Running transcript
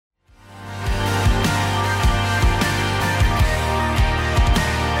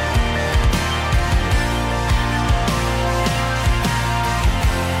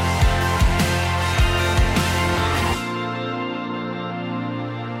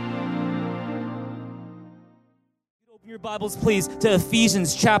Your Bibles, please, to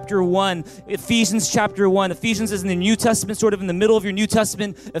Ephesians chapter 1. Ephesians chapter 1. Ephesians is in the New Testament, sort of in the middle of your New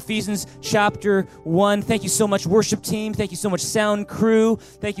Testament. Ephesians chapter 1. Thank you so much, worship team. Thank you so much, sound crew.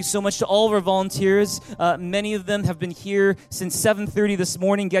 Thank you so much to all of our volunteers. Many of them have been here since 7:30 this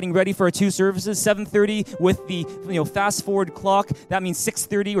morning, getting ready for our two services. 7:30 with the fast forward clock. That means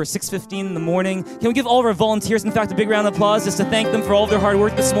 6:30 or 6:15 in the morning. Can we give all of our volunteers, in fact, a big round of applause just to thank them for all of their hard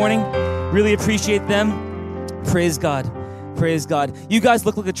work this morning? Really appreciate them. Praise God. Praise God. You guys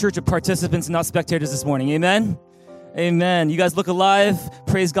look like a church of participants and not spectators this morning. Amen? Amen. You guys look alive.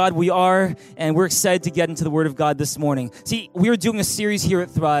 Praise God, we are. And we're excited to get into the Word of God this morning. See, we're doing a series here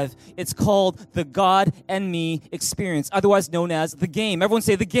at Thrive. It's called The God and Me Experience, otherwise known as The Game. Everyone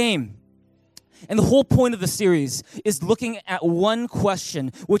say The Game. And the whole point of the series is looking at one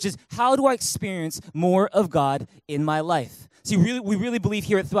question, which is, how do I experience more of God in my life? See, we really believe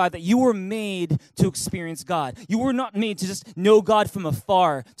here at Thrive that you were made to experience God. You were not made to just know God from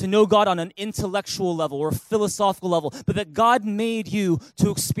afar, to know God on an intellectual level or a philosophical level, but that God made you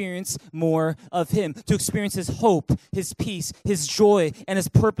to experience more of Him, to experience His hope, His peace, His joy, and His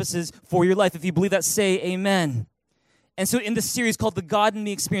purposes for your life. If you believe that, say amen. And so in this series called The God and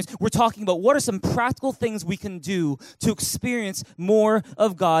Me Experience, we're talking about what are some practical things we can do to experience more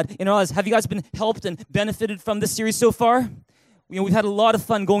of God in our lives. Have you guys been helped and benefited from this series so far? We've had a lot of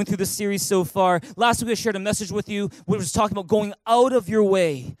fun going through this series so far. Last week I shared a message with you which was talking about going out of your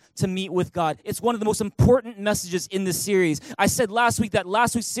way to meet with God. It's one of the most important messages in this series. I said last week that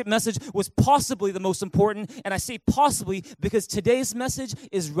last week's message was possibly the most important, and I say possibly because today's message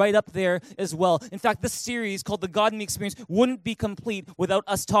is right up there as well. In fact, this series called The God and Me Experience wouldn't be complete without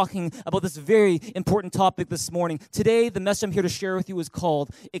us talking about this very important topic this morning. Today, the message I'm here to share with you is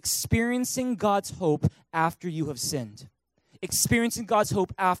called Experiencing God's Hope After You Have Sinned. Experiencing God's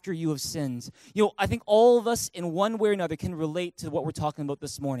hope after you have sinned. I think all of us in one way or another can relate to what we're talking about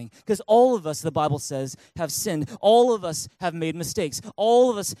this morning. Because all of us, the Bible says, have sinned. All of us have made mistakes.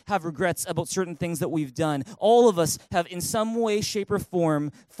 All of us have regrets about certain things that we've done. All of us have in some way, shape, or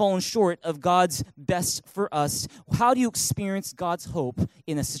form fallen short of God's best for us. How do you experience God's hope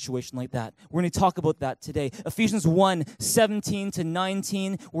in a situation like that? We're going to talk about that today. Ephesians 1, 17 to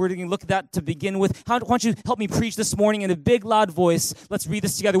 19. We're going to look at that to begin with. Why don't you help me preach this morning in a big loud voice. Let's read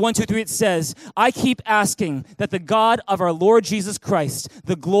this together. 1, 2, 3. It says, I keep asking that the God of our Lord Jesus Christ,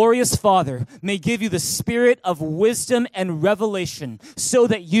 the glorious Father, may give you the spirit of wisdom and revelation so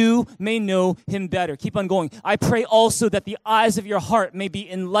that you may know Him better. Keep on going. I pray also that the eyes of your heart may be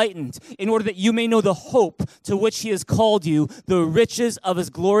enlightened in order that you may know the hope to which He has called you, the riches of His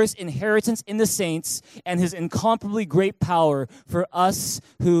glorious inheritance in the saints, and His incomparably great power for us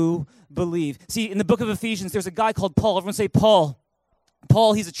who believe. See, in the book of Ephesians, there's a guy called Paul. Everyone say Paul.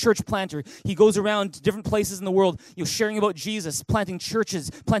 Paul, he's a church planter. He goes around to different places in the world, sharing about Jesus, planting churches,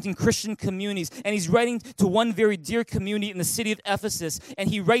 planting Christian communities. And he's writing to one very dear community in the city of Ephesus. And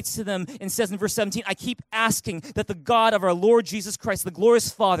he writes to them and says in verse 17, I keep asking that the God of our Lord Jesus Christ, the glorious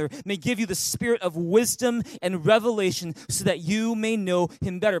Father, may give you the spirit of wisdom and revelation so that you may know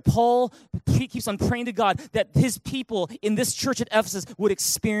Him better. Paul keeps on praying to God that his people in this church at Ephesus would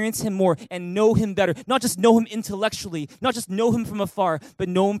experience Him more and know Him better. Not just know Him intellectually, not just know Him from afar, but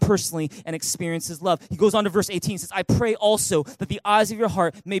know Him personally and experience His love. He goes on to verse 18, says, I pray also that the eyes of your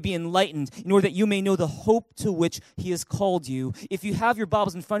heart may be enlightened in order that you may know the hope to which He has called you. If you have your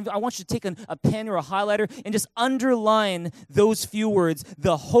Bibles in front of you, I want you to take a pen or a highlighter and just underline those few words,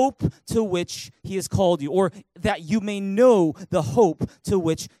 the hope to which He has called you, or that you may know the hope to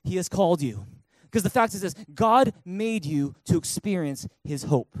which He has called you. Because the fact is this, God made you to experience His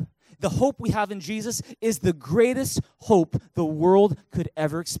hope. The hope we have in Jesus is the greatest hope the world could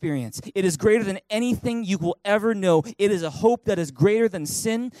ever experience. It is greater than anything you will ever know. It is a hope that is greater than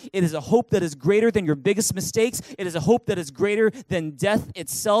sin. It is a hope that is greater than your biggest mistakes. It is a hope that is greater than death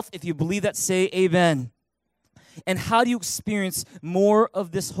itself. If you believe that, say amen. And how do you experience more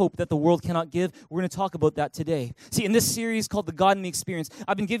of this hope that the world cannot give? We're going to talk about that today. See, in this series called The God and Me Experience,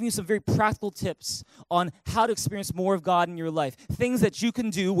 I've been giving you some very practical tips on how to experience more of God in your life. Things that you can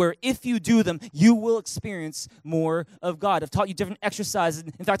do where if you do them, you will experience more of God. I've taught you different exercises.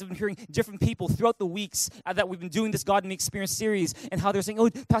 In fact, I've been hearing different people throughout the weeks that we've been doing this God and Me Experience series and how they're saying, oh,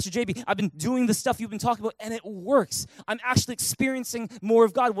 Pastor JB, I've been doing the stuff you've been talking about and it works. I'm actually experiencing more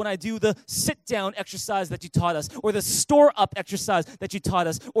of God when I do the sit-down exercise that you taught us, or the store-up exercise that you taught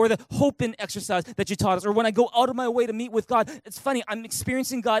us, or the hope-in exercise that you taught us, or when I go out of my way to meet with God. It's funny, I'm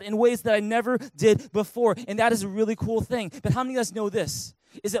experiencing God in ways that I never did before, and that is a really cool thing. But how many of you guys know this?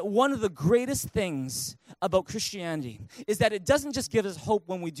 Is that one of the greatest things about Christianity is that it doesn't just give us hope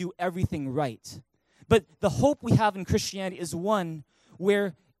when we do everything right, But the hope we have in Christianity is one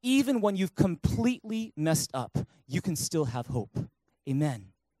where even when you've completely messed up, you can still have hope. Amen.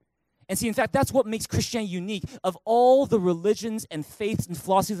 And see, in fact, that's what makes Christianity unique of all the religions and faiths and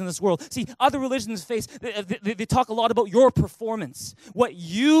philosophies in this world. See, other religions and faiths, they talk a lot about your performance, what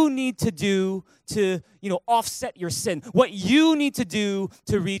you need to do to, offset your sin, what you need to do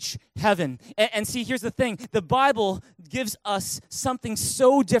to reach heaven. And see, here's the thing. The Bible gives us something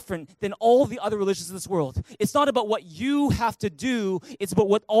so different than all the other religions of this world. It's not about what you have to do. It's about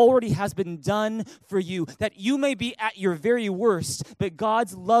what already has been done for you, that you may be at your very worst, but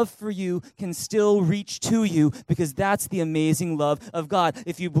God's love for you can still reach to you, because that's the amazing love of God.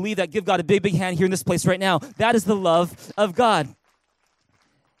 If you believe that, give God a big, big hand here in this place right now. That is the love of God.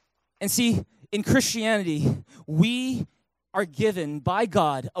 And see, in Christianity, we are given by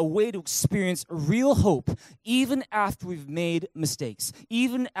God a way to experience real hope even after we've made mistakes,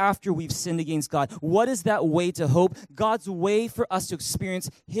 even after we've sinned against God. What is that way to hope? God's way for us to experience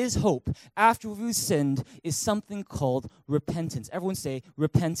his hope after we've sinned is something called repentance. Everyone say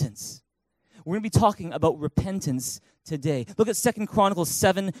repentance. We're going to be talking about repentance today. Look at 2 Chronicles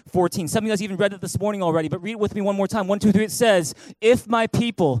 7:14. Some of you guys even read it this morning already, but read it with me one more time. 1, 2, 3. It says, "If my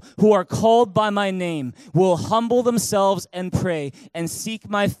people who are called by my name will humble themselves and pray and seek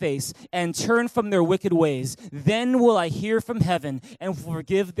my face and turn from their wicked ways, then will I hear from heaven and will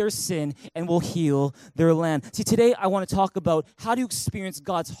forgive their sin and will heal their land." See, today I want to talk about how do you experience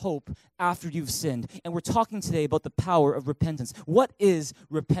God's hope after you've sinned. And we're talking today about the power of repentance. What is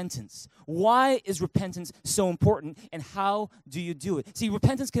repentance? Why is repentance so important? And how do you do it? See,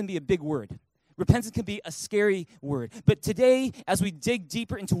 repentance can be a big word. Repentance can be a scary word. But today, as we dig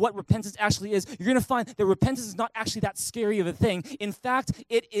deeper into what repentance actually is, you're going to find that repentance is not actually that scary of a thing. In fact,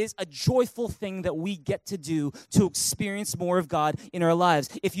 it is a joyful thing that we get to do to experience more of God in our lives.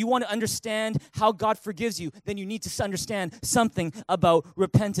 If you want to understand how God forgives you, then you need to understand something about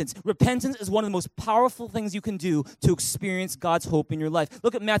repentance. Repentance is one of the most powerful things you can do to experience God's hope in your life.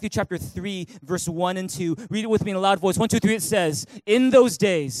 Look at Matthew chapter 3, verse 1 and 2. Read it with me in a loud voice. 1, 2, 3, it says, "In those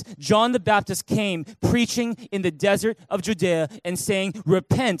days, John the Baptist came preaching in the desert of Judea and saying,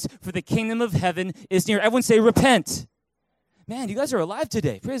 'Repent, for the kingdom of heaven is near.'" Everyone say, "Repent." Man, you guys are alive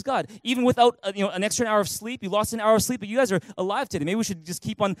today. Praise God. Even without an extra hour of sleep, you lost an hour of sleep, but you guys are alive today. Maybe we should just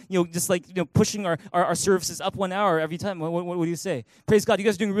keep on, pushing our services up 1 hour every time. What do you say? Praise God. You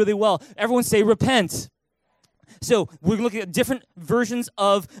guys are doing really well. Everyone say, "Repent." So we're looking at different versions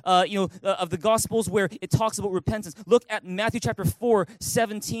of the Gospels where it talks about repentance. Look at Matthew chapter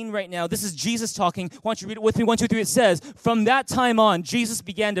 4:17 right now. This is Jesus talking. Why don't you read it with me? 1, 2, 3. It says, "From that time on, Jesus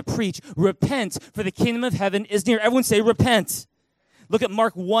began to preach, 'Repent, for the kingdom of heaven is near.'" Everyone say, "Repent." Look at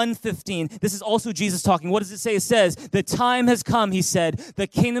Mark 1:15. This is also Jesus talking. What does it say? It says, "The time has come," he said. "The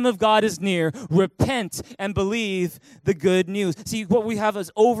kingdom of God is near. Repent and believe the good news." See, what we have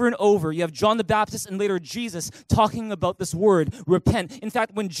is over and over. You have John the Baptist and later Jesus talking about this word, repent. In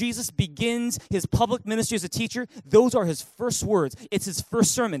fact, when Jesus begins his public ministry as a teacher, those are his first words. It's his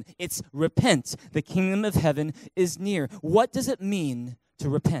first sermon. It's repent. The kingdom of heaven is near. What does it mean to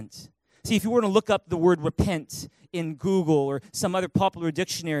repent? See, if you were to look up the word repent in Google or some other popular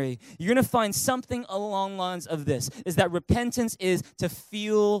dictionary, you're going to find something along the lines of this, is that repentance is to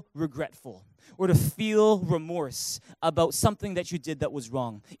feel regretful or to feel remorse about something that you did that was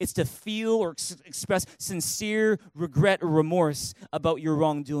wrong. It's to feel or express sincere regret or remorse about your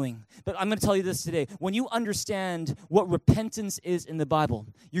wrongdoing. But I'm going to tell you this today. When you understand what repentance is in the Bible,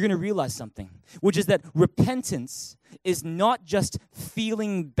 you're going to realize something, which is that repentance is not just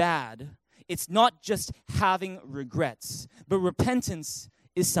feeling bad. It's not just having regrets, but repentance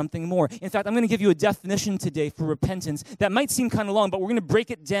is something more. In fact, I'm going to give you a definition today for repentance that might seem kind of long, but we're going to break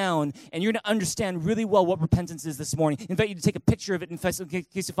it down, and you're going to understand really well what repentance is this morning. I invite you to take a picture of it in case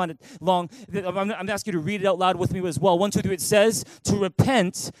you find it long. I'm going to ask you to read it out loud with me as well. 1, 2, 3, it says, "To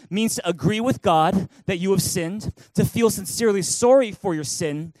repent means to agree with God that you have sinned, to feel sincerely sorry for your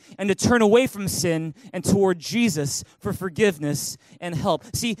sin, and to turn away from sin and toward Jesus for forgiveness and help."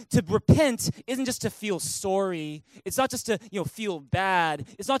 See, to repent isn't just to feel sorry. It's not just to feel bad.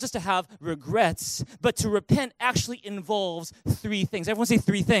 It's not just to have regrets, but to repent actually involves 3 things. Everyone say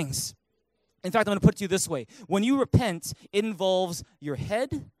 3 things. In fact, I'm going to put it to you this way. When you repent, it involves your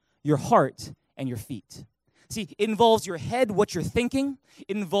head, your heart, and your feet. See, it involves your head, what you're thinking.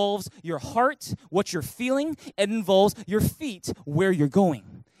 It involves your heart, what you're feeling. It involves your feet, where you're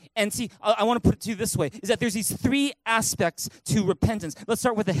going. And see, I want to put it to you this way, is that there's these 3 aspects to repentance. Let's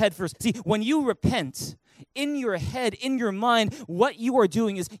start with the head first. See, when you repent, in your head, in your mind, what you are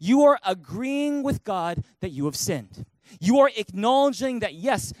doing is you are agreeing with God that you have sinned. You are acknowledging that,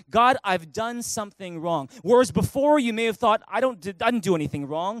 yes, God, I've done something wrong. Whereas before you may have thought, I didn't do anything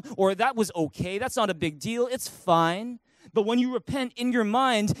wrong, or that was okay, that's not a big deal, it's fine. But when you repent in your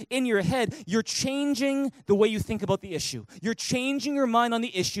mind, in your head, you're changing the way you think about the issue. You're changing your mind on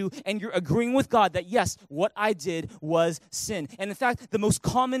the issue, and you're agreeing with God that, yes, what I did was sin. And in fact, the most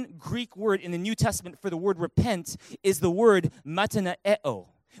common Greek word in the New Testament for the word repent is the word metanoeo,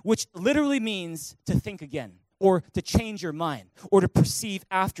 which literally means to think again, or to change your mind, or to perceive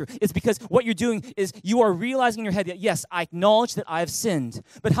after. It's because what you're doing is you are realizing in your head that, yes, I acknowledge that I have sinned.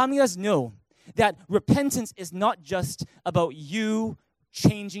 But how many of us know that repentance is not just about you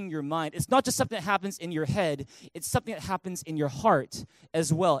changing your mind? It's not just something that happens in your head. It's something that happens in your heart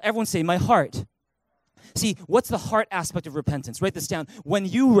as well. Everyone say, my heart. See, what's the heart aspect of repentance? Write this down. When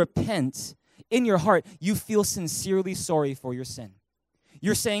you repent in your heart, you feel sincerely sorry for your sin.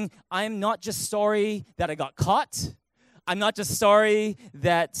 You're saying, I'm not just sorry that I got caught. I'm not just sorry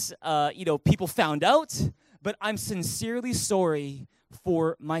that people found out, but I'm sincerely sorry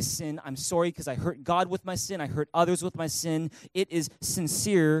for my sin. I'm sorry because I hurt God with my sin. I hurt others with my sin. It is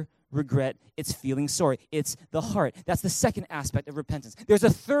sincere regret. It's feeling sorry. It's the heart. That's the second aspect of repentance. There's a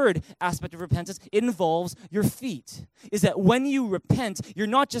third aspect of repentance. It involves your feet. Is that when you repent, you're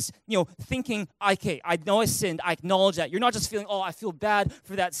not just, thinking, okay, I know I sinned. I acknowledge that. You're not just feeling, I feel bad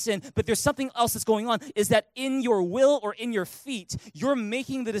for that sin. But there's something else that's going on, is that in your will or in your feet, you're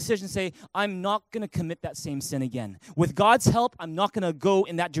making the decision to say, I'm not going to commit that same sin again. With God's help, I'm not going to go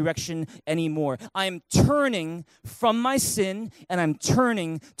in that direction anymore. I'm turning from my sin, and I'm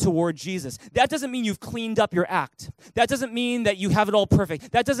turning toward Jesus. That doesn't mean you've cleaned up your act. That doesn't mean that you have it all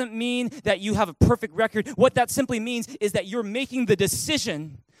perfect. That doesn't mean that you have a perfect record. What that simply means is that you're making the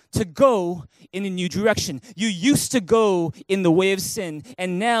decision to go in a new direction. You used to go in the way of sin,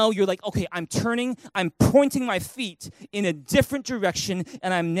 and now you're like, okay, I'm turning, I'm pointing my feet in a different direction,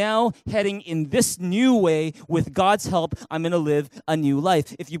 and I'm now heading in this new way. With God's help, I'm going to live a new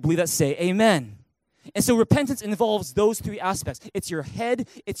life. If you believe that, say amen. And so repentance involves those three aspects. It's your head,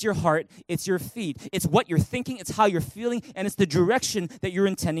 it's your heart, it's your feet. It's what you're thinking, it's how you're feeling, and it's the direction that you're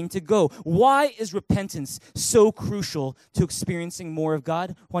intending to go. Why is repentance so crucial to experiencing more of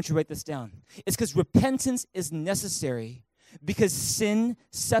God? Why don't you write this down? It's because repentance is necessary because sin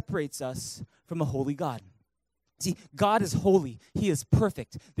separates us from a holy God. See, God is holy. He is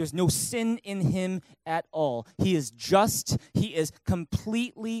perfect. There's no sin in him at all. He is just. He is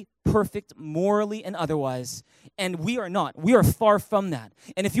completely perfect, morally and otherwise. And we are not. We are far from that.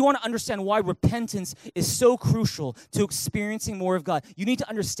 And if you want to understand why repentance is so crucial to experiencing more of God, you need to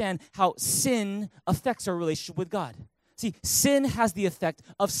understand how sin affects our relationship with God. See, sin has the effect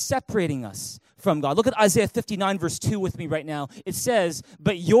of separating us from God. Look at Isaiah 59, verse 2 with me right now. It says,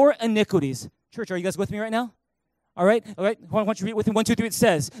 but your iniquities. Church, are you guys with me right now? All right. Why don't you read with me? 1, 2, 3. It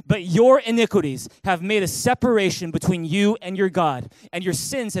says, but your iniquities have made a separation between you and your God, and your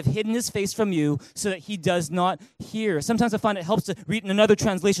sins have hidden his face from you so that he does not hear. Sometimes I find it helps to read in another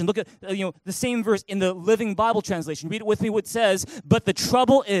translation. Look at the same verse in the Living Bible translation. Read it with me. What it says, but the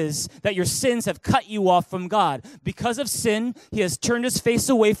trouble is that your sins have cut you off from God. Because of sin, he has turned his face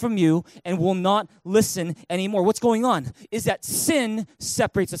away from you and will not listen anymore. What's going on is that sin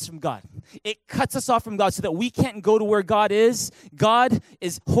separates us from God. It cuts us off from God so that we can't go to where God is. God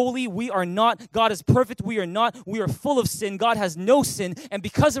is holy. We are not. God is perfect. We are not. We are full of sin. God has no sin. And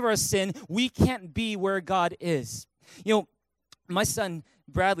because of our sin, we can't be where God is. My son,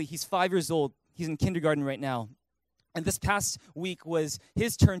 Bradley, he's 5 years old. He's in kindergarten right now. And this past week was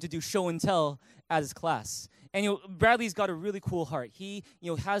his turn to do show and tell at his class. And Bradley's got a really cool heart. He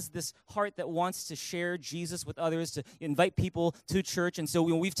has this heart that wants to share Jesus with others, to invite people to church. And so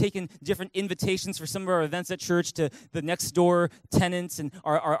we've taken different invitations for some of our events at church to the next door tenants and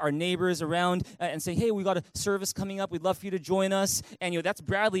our neighbors around, and say, hey, we got a service coming up. We'd love for you to join us. And that's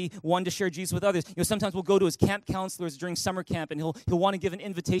Bradley wanting to share Jesus with others. Sometimes we'll go to his camp counselors during summer camp, and he'll want to give an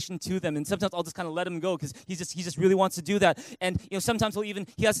invitation to them. And sometimes I'll just kind of let him go because he just really wants to do that. And sometimes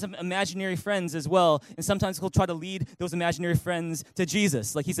he has some imaginary friends as well. And sometimes he'll try to lead those imaginary friends to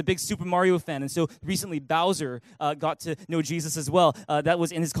Jesus. Like, he's a big Super Mario fan, and so recently Bowser got to know Jesus as well. That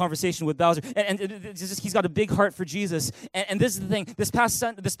was in his conversation with Bowser, and he's got a big heart for Jesus. And this is the thing. This past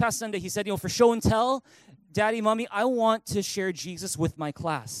Sunday, he said, for show and tell, Daddy, Mommy, I want to share Jesus with my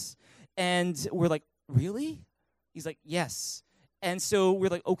class. And we're like, really? He's like, yes. And so we're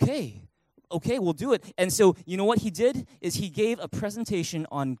like, okay, we'll do it. And so what he did is he gave a presentation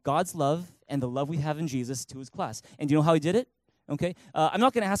on God's love and the love we have in Jesus to his class. And do you know how he did it? Okay, I'm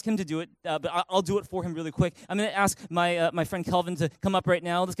not going to ask him to do it, but I'll do it for him really quick. I'm going to ask my friend Kelvin to come up right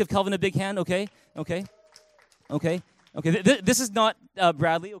now. Let's give Kelvin a big hand, okay? Okay, this is not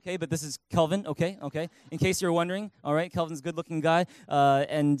Bradley, okay, but this is Kelvin, okay. In case you're wondering, all right, Kelvin's a good-looking guy,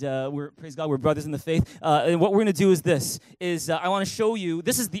 and praise God, we're brothers in the faith. And what we're going to do is this, I want to show you,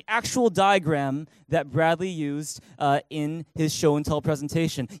 this is the actual diagram that Bradley used in his show and tell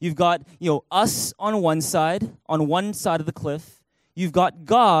presentation. You've got, us on one side of the cliff. You've got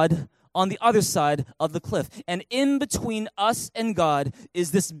God on the other side of the cliff. And in between us and God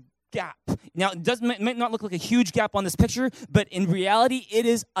is this gap. Now, it might not look like a huge gap on this picture, but in reality, it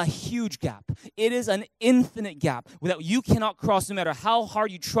is a huge gap. It is an infinite gap that you cannot cross no matter how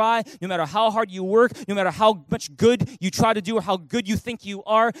hard you try, no matter how hard you work, no matter how much good you try to do or how good you think you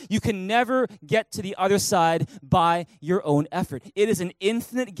are. You can never get to the other side by your own effort. It is an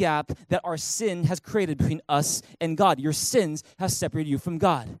infinite gap that our sin has created between us and God. Your sins have separated you from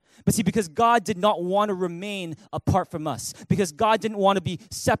God. But see, because God did not want to remain apart from us, because God didn't want to be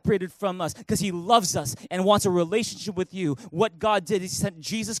separated from us, because he loves us and wants a relationship with you, what God did is he sent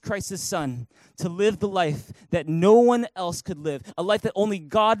Jesus Christ, his son, to live the life that no one else could live, a life that only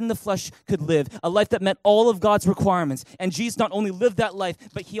God in the flesh could live, a life that met all of God's requirements. And Jesus not only lived that life,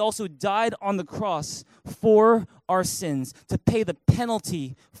 but he also died on the cross for our sins, to pay the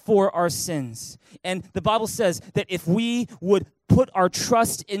penalty for our sins. And the Bible says that if we would put our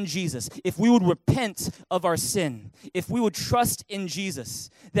trust in Jesus, if we would repent of our sin, if we would trust in Jesus,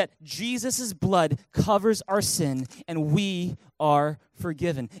 that Jesus' blood covers our sin and we are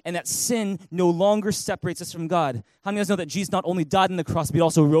forgiven, and that sin no longer separates us from God. How many of us know that Jesus not only died on the cross, but he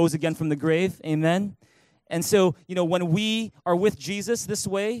also rose again from the grave? Amen? And so, when we are with Jesus this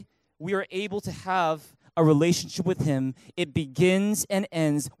way, we are able to have a relationship with him. It begins and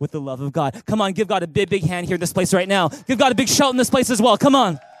ends with the love of God. Come on, give God a big hand here in this place right now. Give God a big shout in this place as well. Come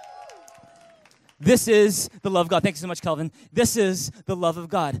on. This is the love of God. Thank you so much, Kelvin. This is the love of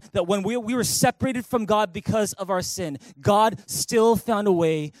God. That when we were separated from God because of our sin, God still found a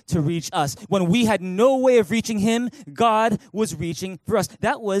way to reach us. When we had no way of reaching him, God was reaching for us.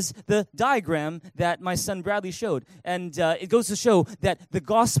 That was the diagram that my son Bradley showed. And it goes to show that the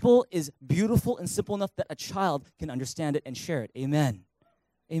gospel is beautiful and simple enough that a child can understand it and share it. Amen.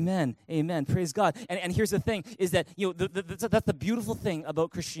 Amen. Amen. Praise God. And here's the thing, is that, that's the beautiful thing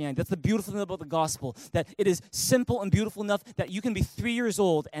about Christianity. That's the beautiful thing about the gospel, that it is simple and beautiful enough that you can be 3 years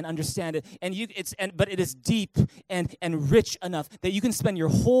old and understand it. But it is deep and rich enough that you can spend your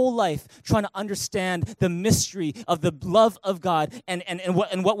whole life trying to understand the mystery of the love of God and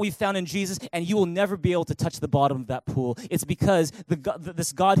what we found in Jesus, and you will never be able to touch the bottom of that pool. It's because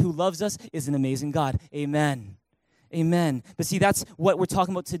this God who loves us is an amazing God. Amen. Amen. But see, that's what we're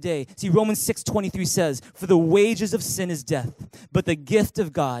talking about today. See, Romans 6:23 says, "For the wages of sin is death, but the gift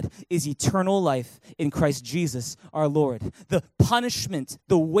of God is eternal life in Christ Jesus our Lord." The punishment,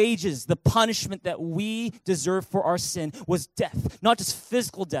 the wages, the punishment that we deserve for our sin was death. Not just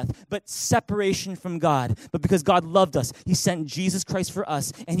physical death, but separation from God. But because God loved us, he sent Jesus Christ for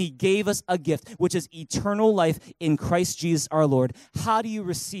us, and he gave us a gift, which is eternal life in Christ Jesus our Lord. How do you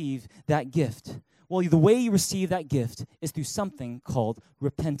receive that gift? Well, the way you receive that gift is through something called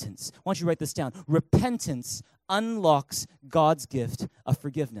repentance. Why don't you write this down? Repentance unlocks God's gift of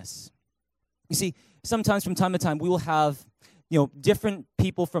forgiveness. You see, sometimes from time to time, we will have different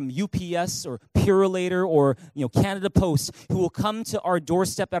people from UPS or Purolator or, Canada Post who will come to our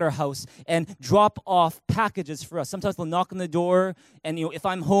doorstep at our house and drop off packages for us. Sometimes they'll knock on the door, and, if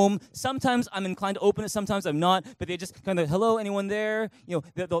I'm home, sometimes I'm inclined to open it, sometimes I'm not, but they just kind of, "Hello, anyone there?"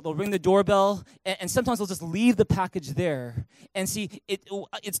 They'll ring the doorbell, and sometimes they'll just leave the package there. And see,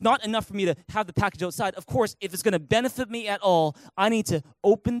 it's not enough for me to have the package outside. Of course, if it's going to benefit me at all, I need to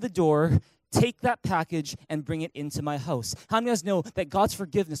open the door, take that package, and bring it into my house. How many of you guys know that God's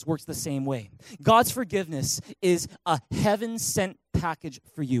forgiveness works the same way? God's forgiveness is a heaven-sent package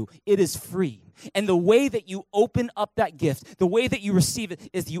for you. It is free. And the way that you open up that gift, the way that you receive it,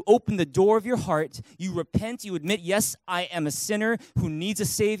 is you open the door of your heart, you repent, you admit, yes, I am a sinner who needs a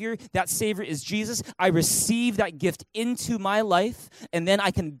Savior. That Savior is Jesus. I receive that gift into my life, and then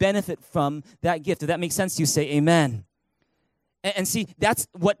I can benefit from that gift. If that makes sense to you, say amen. And see, that's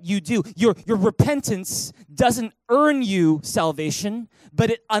what you do. Your repentance doesn't earn you salvation,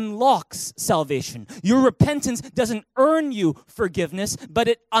 but it unlocks salvation. Your repentance doesn't earn you forgiveness, but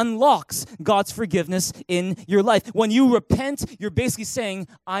it unlocks God's forgiveness in your life. When you repent, you're basically saying,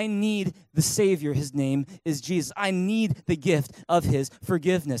 I need the Savior. His name is Jesus. I need the gift of his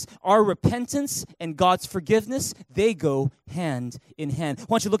forgiveness. Our repentance and God's forgiveness, they go hand in hand.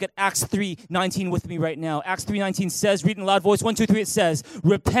 Why don't you look at Acts 3:19 with me right now. Acts 3:19 says, read in a loud voice, 1, 2, 3, it says,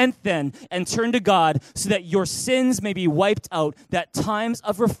 "Repent then and turn to God so that your sins may be wiped out, that times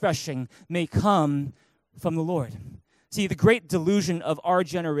of refreshing may come from the Lord." See, the great delusion of our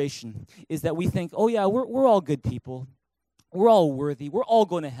generation is that we think, oh yeah, we're all good people. We're all worthy. We're all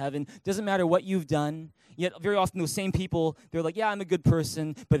going to heaven. Doesn't matter what you've done. Yet very often those same people, they're like, yeah, I'm a good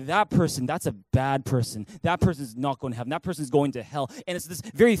person, but that person, that's a bad person. That person's not going to heaven. That person's going to hell. And it's this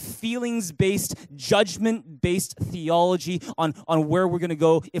very feelings-based, judgment-based theology on where we're going to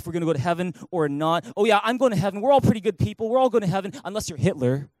go, if we're going to go to heaven or not. Oh yeah, I'm going to heaven. We're all pretty good people. We're all going to heaven unless you're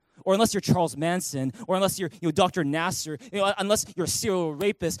Hitler. Or unless you're Charles Manson, or unless you're Dr. Nasser, unless you're a serial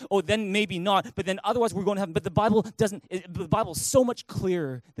rapist, then maybe not. But then otherwise we're going to heaven. But the Bible doesn't. The Bible is so much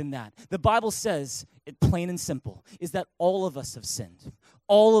clearer than that. The Bible says, it plain and simple, is that all of us have sinned.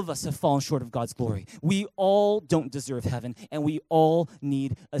 All of us have fallen short of God's glory. We all don't deserve heaven, and we all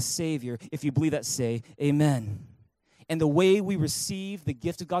need a Savior. If you believe that, say amen. And the way we receive the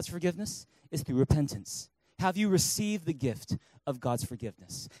gift of God's forgiveness is through repentance. Have you received the gift of God's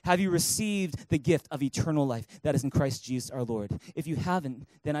forgiveness? Have you received the gift of eternal life that is in Christ Jesus our Lord? If you haven't,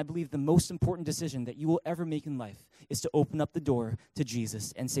 then I believe the most important decision that you will ever make in life is to open up the door to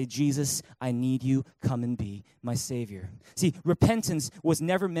Jesus and say, Jesus, I need you. Come and be my Savior. See, repentance was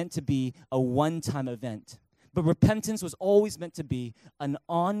never meant to be a one-time event, but repentance was always meant to be an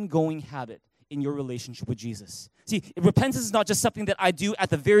ongoing habit in your relationship with Jesus. See, repentance is not just something that I do at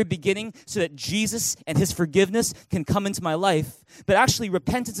the very beginning so that Jesus and his forgiveness can come into my life, but actually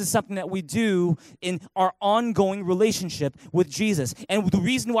repentance is something that we do in our ongoing relationship with Jesus. And the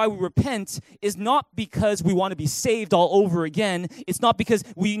reason why we repent is not because we want to be saved all over again. It's not because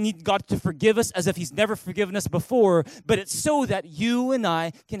we need God to forgive us as if he's never forgiven us before, but it's so that you and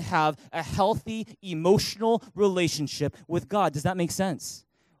I can have a healthy emotional relationship with God. Does that make sense?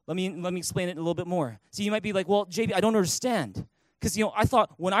 Let me explain it a little bit more. So you might be like, well, JB, I don't understand. Because, I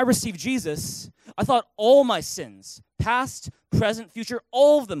thought when I received Jesus, I thought all my sins, past, present, future,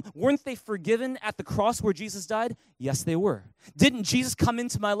 all of them, weren't they forgiven at the cross where Jesus died? Yes, they were. Didn't Jesus come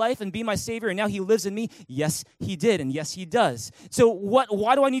into my life and be my Savior and now he lives in me? Yes, he did, and yes, he does. So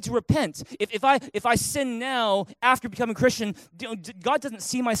why do I need to repent? If I sin now after becoming a Christian, God doesn't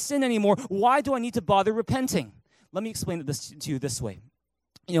see my sin anymore. Why do I need to bother repenting? Let me explain this to you this way.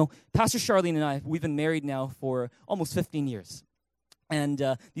 Pastor Charlene and I, we've been married now for almost 15 years.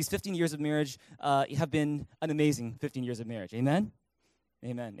 And these 15 years of marriage have been an amazing 15 years of marriage. Amen?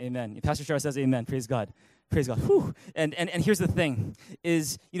 Amen. Amen. Pastor Charlene says amen. Praise God. Praise God. Whew. And here's the thing,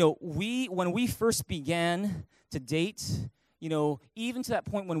 is, when we first began to date, even to that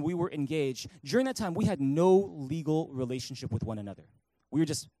point when we were engaged, during that time, we had no legal relationship with one another. We were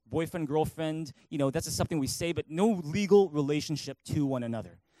just boyfriend, girlfriend, that's just something we say, but no legal relationship to one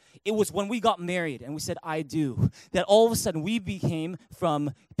another. It was when we got married and we said, I do, that all of a sudden we became,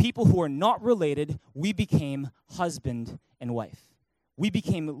 from people who are not related, we became husband and wife. We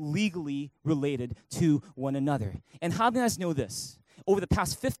became legally related to one another. And how do you guys know this? Over the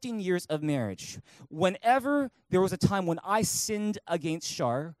past 15 years of marriage, whenever there was a time when I sinned against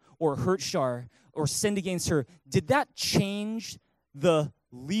Shar or hurt Shar or sinned against her, did that change the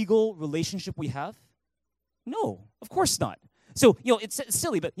legal relationship we have? No, of course not. So, it's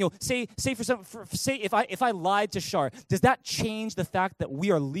silly, but, say if I lied to Shar, does that change the fact that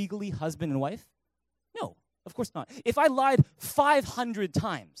we are legally husband and wife? No, of course not. If I lied 500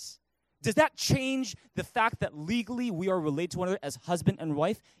 times, does that change the fact that legally we are related to one another as husband and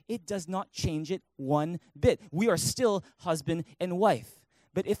wife? It does not change it one bit. We are still husband and wife.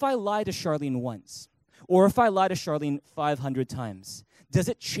 But if I lie to Charlene once, or if I lie to Charlene 500 times, does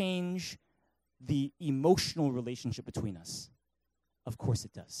it change the emotional relationship between us? Of course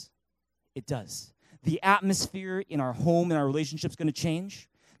it does. It does. The atmosphere in our home and our relationship is going to change.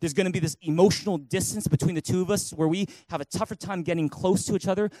 There's going to be this emotional distance between the two of us where we have a tougher time getting close to each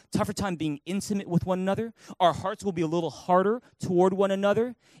other, tougher time being intimate with one another. Our hearts will be a little harder toward one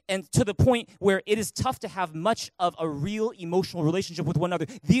another, and to the point where it is tough to have much of a real emotional relationship with one another,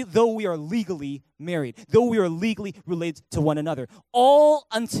 though we are legally married, though we are legally related to one another. All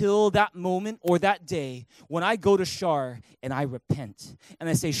until that moment or that day when I go to Shar and I repent. And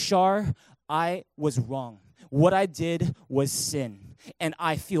I say, Shar, I was wrong. What I did was sin. And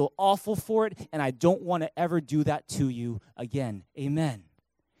I feel awful for it, and I don't want to ever do that to you again. Amen.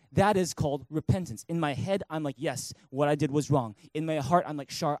 That is called repentance. In my head, I'm like, yes, what I did was wrong. In my heart, I'm like,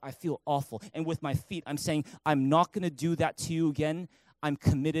 Shar, I feel awful. And with my feet, I'm saying, I'm not going to do that to you again. I'm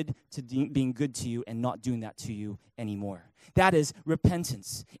committed to being good to you and not doing that to you anymore. That is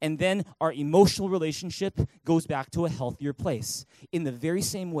repentance. And then our emotional relationship goes back to a healthier place. In the very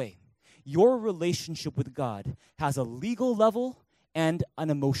same way, your relationship with God has a legal level and an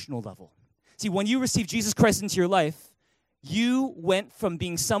emotional level. See, when you receive Jesus Christ into your life, You went from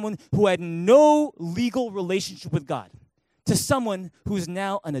being someone who had no legal relationship with God to someone who is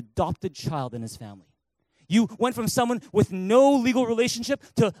now an adopted child in his family. You went from someone with no legal relationship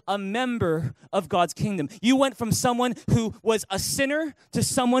to a member of God's kingdom. You went from someone who was a sinner to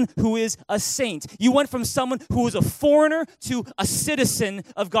someone who is a saint. You went from someone who was a foreigner to a citizen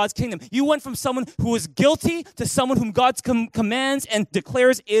of God's kingdom. You went from someone who was guilty to someone whom God commands and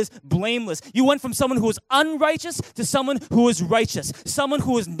declares is blameless. You went from someone who was unrighteous to someone who is righteous. Someone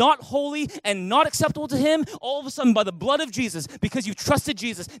who is not holy and not acceptable to him, all of a sudden by the blood of Jesus, because you trusted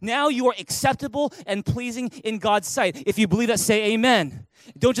Jesus, now you are acceptable and pleasing in God's sight. If you believe that, say amen.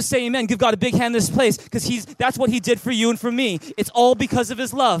 Don't just say amen. Give God a big hand in this place, because that's what he did for you and for me. It's all because of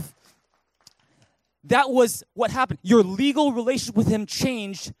his love. That was what happened. Your legal relationship with him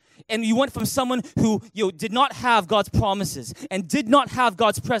changed, and you went from someone who did not have God's promises and did not have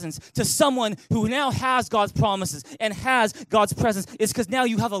God's presence to someone who now has God's promises and has God's presence. It's because now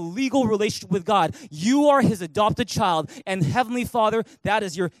you have a legal relationship with God. You are his adopted child, and Heavenly Father, that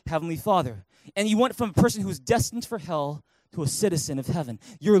is your Heavenly Father. And you went from a person who's destined for hell to a citizen of heaven.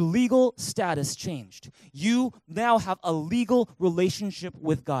 Your legal status changed. You now have a legal relationship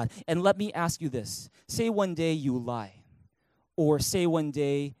with God. And let me ask you this. Say one day you lie. Or say one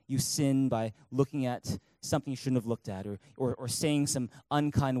day you sin by looking at something you shouldn't have looked at, or saying some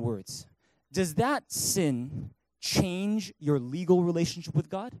unkind words. Does that sin change your legal relationship with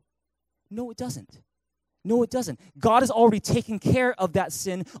God? No, it doesn't. No, it doesn't. God has already taken care of that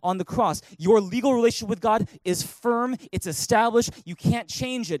sin on the cross. Your legal relationship with God is firm. It's established. You can't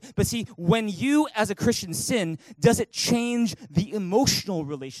change it. But see, when you as a Christian sin, does it change the emotional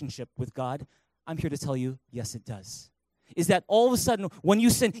relationship with God? I'm here to tell you, yes, it does. Is that all of a sudden, when you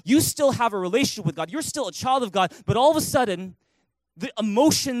sin, you still have a relationship with God. You're still a child of God, but all of a sudden, the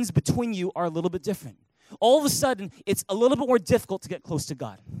emotions between you are a little bit different. All of a sudden, it's a little bit more difficult to get close to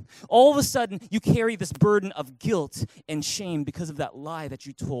God. All of a sudden, you carry this burden of guilt and shame because of that lie that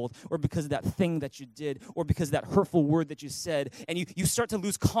you told, or because of that thing that you did, or because of that hurtful word that you said, and you start to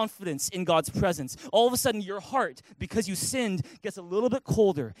lose confidence in God's presence. All of a sudden, your heart, because you sinned, gets a little bit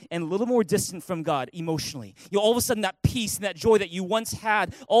colder and a little more distant from God emotionally. All of a sudden, that peace and that joy that you once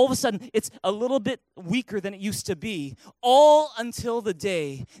had, all of a sudden, it's a little bit weaker than it used to be, all until the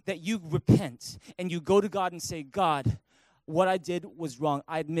day that you repent and you go to God and say, God, what I did was wrong.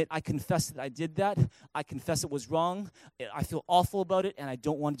 I admit, I confess that I did that. I confess it was wrong. I feel awful about it, and I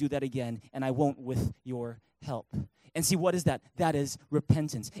don't want to do that again, and I won't with your help. And see, what is that? That is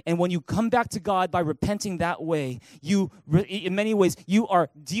repentance. And when you come back to God by repenting that way, in many ways, you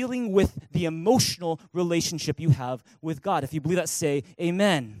are dealing with the emotional relationship you have with God. If you believe that, say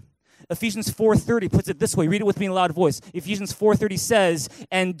amen. Ephesians 4:30 puts it this way. Read it with me in a loud voice. Ephesians 4:30 says,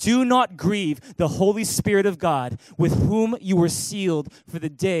 "And do not grieve the Holy Spirit of God, with whom you were sealed for the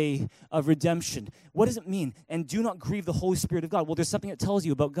day of redemption." What does it mean? And do not grieve the Holy Spirit of God. Well, there's something that tells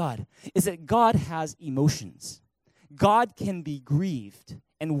you about God. Is that God has emotions. God can be grieved,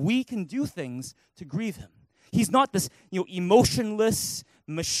 and we can do things to grieve him. He's not this, emotionless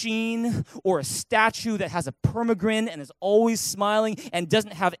machine or a statue that has a permagrin and is always smiling and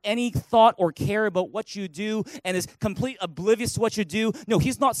doesn't have any thought or care about what you do and is completely oblivious to what you do. No,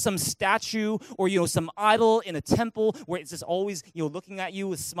 he's not some statue or some idol in a temple where it's just always looking at you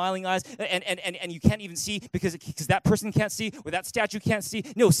with smiling eyes and you can't even see because that person can't see or that statue can't see.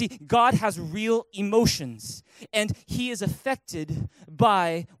 No, see, God has real emotions and he is affected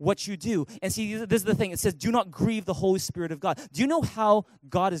by what you do. And see, this is the thing. It says, do not grieve the Holy Spirit of God. Do you know how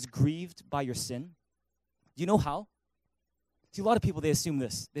God is grieved by your sin? Do you know how? See, a lot of people, they assume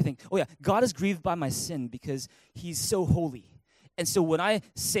this. They think, oh yeah, God is grieved by my sin because he's so holy. And so when I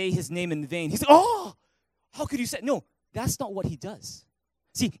say his name in vain, he's like, oh, how could you say? No, that's not what he does.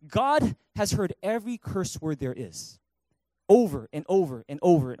 See, God has heard every curse word there is over and over and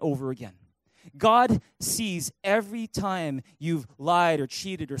over and over again. God sees every time you've lied or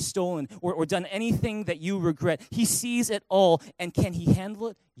cheated or stolen or done anything that you regret. He sees it all. And can he handle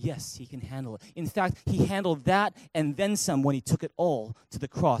it? Yes, he can handle it. In fact, he handled that and then some when he took it all to the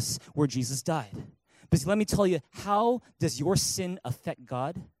cross where Jesus died. But see, let me tell you, how does your sin affect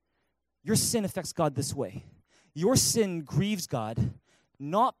God? Your sin affects God this way. Your sin grieves God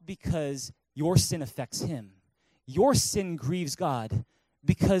not because your sin affects him. Your sin grieves God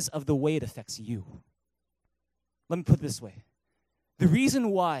because of the way it affects you. Let me put it this way. The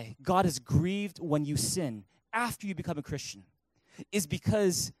reason why God is grieved when you sin after you become a Christian is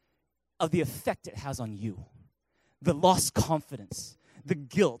because of the effect it has on you. The lost confidence, the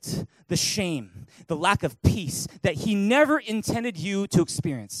guilt, the shame, the lack of peace that he never intended you to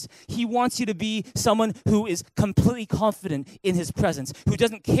experience. He wants you to be someone who is completely confident in his presence, who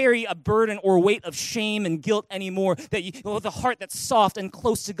doesn't carry a burden or weight of shame and guilt anymore, that you have a heart that's soft and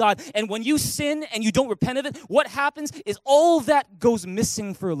close to God. And when you sin and you don't repent of it, what happens is all that goes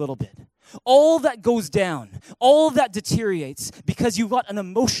missing for a little bit. All that goes down, all that deteriorates because you've got an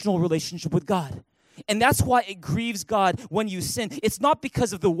emotional relationship with God. And that's why it grieves God when you sin. It's not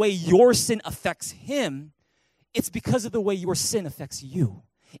because of the way your sin affects him. It's because of the way your sin affects you.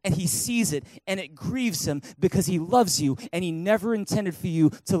 And he sees it, and it grieves him because he loves you, and he never intended for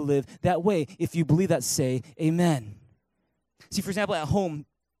you to live that way. If you believe that, say amen. See, for example, at home,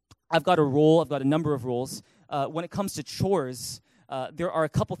 I've got a number of roles. When it comes to chores, there are a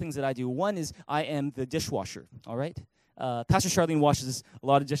couple things that I do. One is I am the dishwasher, all right? Pastor Charlene washes a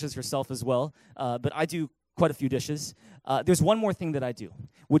lot of dishes herself as well, but I do quite a few dishes. There's one more thing that I do,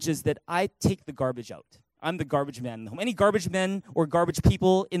 which is that I take the garbage out. I'm the garbage man in the home. Any garbage men or garbage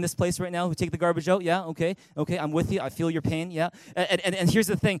people in this place right now who take the garbage out? Yeah, okay, I'm with you. I feel your pain, yeah. And here's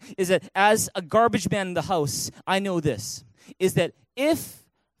the thing, is that as a garbage man in the house, I know this, is that if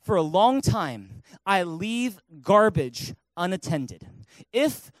for a long time I leave garbage unattended,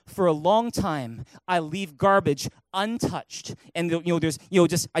 if for a long time I leave garbage untouched, and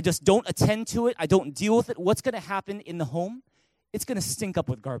I just don't attend to it, I don't deal with it, what's going to happen in the home? It's going to stink up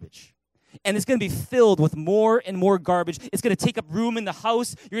with garbage. And it's going to be filled with more and more garbage. It's going to take up room in the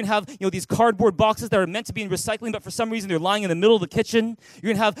house. You're going to have, these cardboard boxes that are meant to be in recycling, but for some reason they're lying in the middle of the kitchen.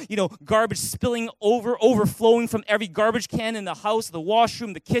 You're going to have, garbage spilling overflowing from every garbage can in the house, the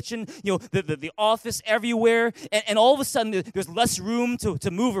washroom, the kitchen, the office, everywhere. And all of a sudden there's less room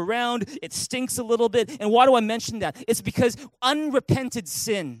to move around. It stinks a little bit. And why do I mention that? It's because unrepented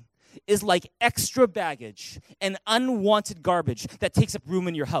sin is like extra baggage and unwanted garbage that takes up room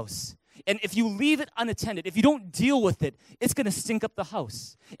in your house. And if you leave it unattended, if you don't deal with it, it's going to stink up the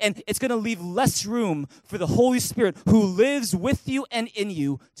house. And it's going to leave less room for the Holy Spirit who lives with you and in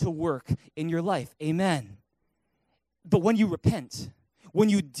you to work in your life. Amen. But when you repent, when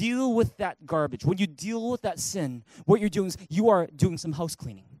you deal with that garbage, when you deal with that sin, what you're doing is you are doing some house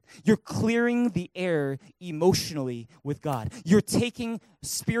cleaning. You're clearing the air emotionally with God. You're taking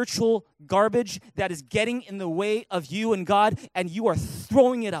spiritual garbage that is getting in the way of you and God, and you are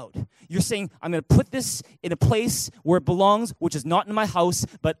throwing it out. You're saying, I'm going to put this in a place where it belongs, which is not in my house,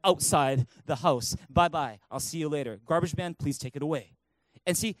 but outside the house. Bye-bye. I'll see you later. Garbage man, please take it away.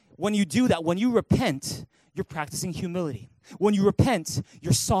 And see, when you do that, when you repent, you're practicing humility. When you repent,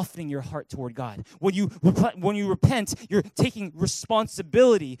 you're softening your heart toward God. When you repent, you're taking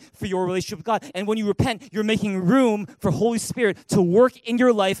responsibility for your relationship with God. And when you repent, you're making room for Holy Spirit to work in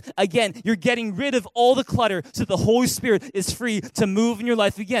your life again. You're getting rid of all the clutter so that the Holy Spirit is free to move in your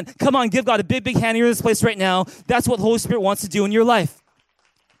life again. Come on, give God a big, big hand here in this place right now. That's what the Holy Spirit wants to do in your life.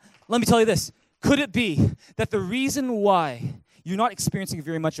 Let me tell you this. Could it be that the reason why you're not experiencing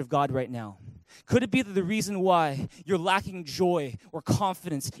very much of God right now, could it be that the reason why you're lacking joy or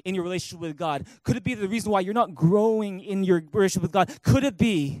confidence in your relationship with God, could it be the reason why you're not growing in your relationship with God, could it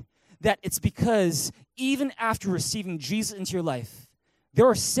be that it's because even after receiving Jesus into your life, there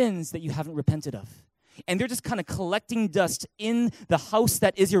are sins that you haven't repented of? And they're just kind of collecting dust in the house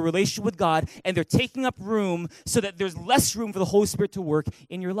that is your relationship with God, and they're taking up room so that there's less room for the Holy Spirit to work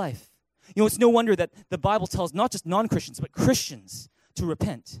in your life. It's no wonder that the Bible tells not just non-Christians, but Christians to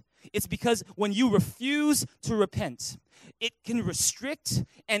repent. It's because when you refuse to repent, it can restrict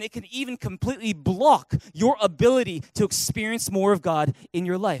and it can even completely block your ability to experience more of God in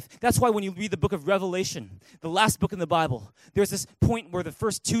your life. That's why when you read the book of Revelation, the last book in the Bible, there's this point where the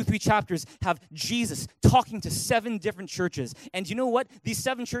first 2-3 chapters have Jesus talking to 7 different churches. And you know what? These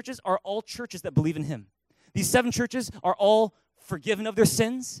 7 churches are all churches that believe in him. These 7 churches are all forgiven of their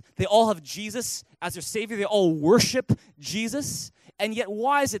sins. They all have Jesus as their Savior. They all worship Jesus. And yet,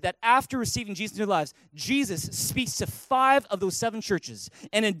 why is it that after receiving Jesus in their lives, Jesus speaks to 5 of those 7 churches?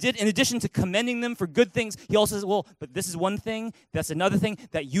 And in addition to commending them for good things, he also says, well, but this is one thing, that's another thing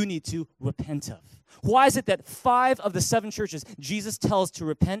that you need to repent of. Why is it that 5 of the 7 churches Jesus tells to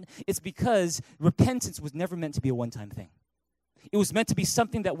repent? It's because repentance was never meant to be a one-time thing. It was meant to be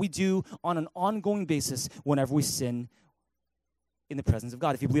something that we do on an ongoing basis whenever we sin in the presence of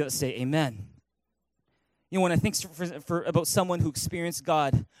God. If you believe that, say amen. When I think about someone who experienced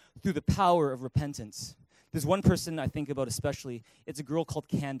God through the power of repentance, there's one person I think about especially. It's a girl called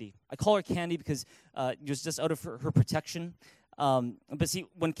Candy. I call her Candy because it was just out of her protection. But see,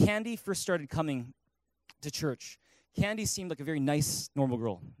 when Candy first started coming to church, Candy seemed like a very nice, normal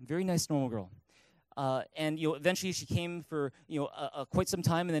girl. Very nice, normal girl. And eventually she came for quite some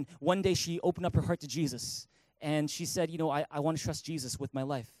time, and then one day she opened up her heart to Jesus, and she said, I want to trust Jesus with my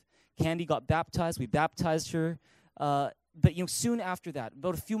life. Candy got baptized. We baptized her. But soon after that,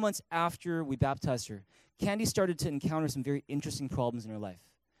 about a few months after we baptized her, Candy started to encounter some very interesting problems in her life.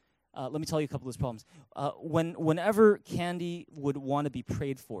 Let me tell you a couple of those problems. Whenever Candy would want to be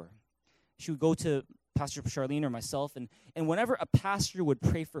prayed for, she would go to Pastor Charlene or myself, and whenever a pastor would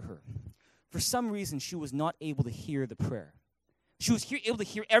pray for her, for some reason she was not able to hear the prayer. She was able to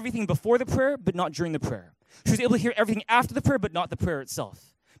hear everything before the prayer, but not during the prayer. She was able to hear everything after the prayer, but not the prayer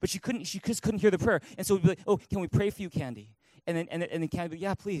itself. But she just couldn't hear the prayer. And so we'd be like, oh, can we pray for you, Candy? And then Candy would be like,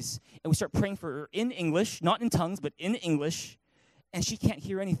 yeah, please. And we start praying for her in English, not in tongues, but in English. And she can't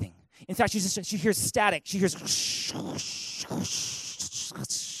hear anything. In fact, she hears static. She hears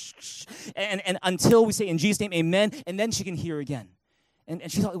and until we say in Jesus' name, amen, and then she can hear again. And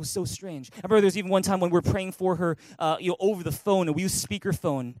she thought it was so strange. I remember there was even one time when we were praying for her, over the phone, and we used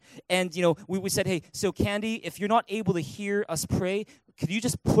speakerphone. And, we said, hey, so Candy, if you're not able to hear us pray, could you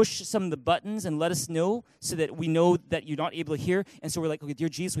just push some of the buttons and let us know so that we know that you're not able to hear? And so we're like, okay, dear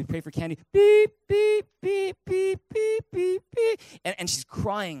Jesus, we pray for Candy. Beep, beep, beep, beep, beep, beep, beep. And she's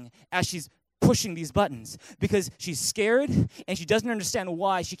crying as she's pushing these buttons because she's scared and she doesn't understand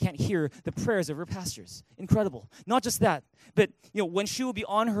why she can't hear the prayers of her pastors. Incredible. Not just that, but when she would be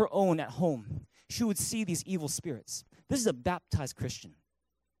on her own at home, she would see these evil spirits. This is a baptized Christian.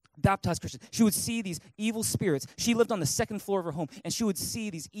 She would see these evil spirits. She lived on the second floor of her home, and she would see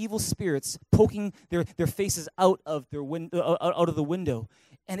these evil spirits poking their faces out of the window,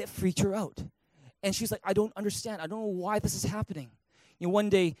 and it freaked her out. And she's like, I don't understand. I don't know why this is happening. One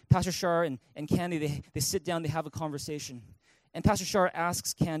day, Pastor Shar and Candy, they sit down, they have a conversation. And Pastor Shar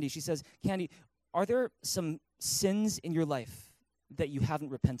asks Candy, she says, Candy, are there some sins in your life that you haven't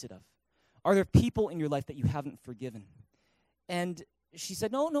repented of? Are there people in your life that you haven't forgiven? And she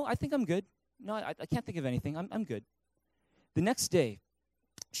said, no, I think I'm good. No, I can't think of anything. I'm good. The next day,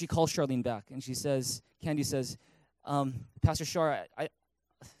 she calls Charlene back, and Candy says, Pastor Shar,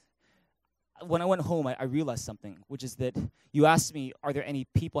 when I went home, I realized something, which is that you asked me, are there any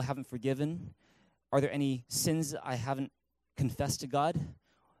people I haven't forgiven? Are there any sins I haven't confessed to God?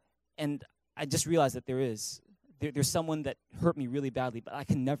 And I just realized that there is. There's someone that hurt me really badly, but I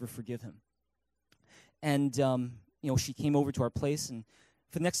can never forgive him. And, she came over to our place, and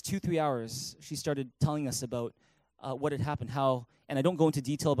for the next 2-3 hours, she started telling us about what had happened, how, and I don't go into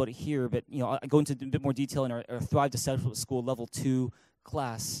detail about it here, but, I go into a bit more detail in our Thrive Discipleship School Level 2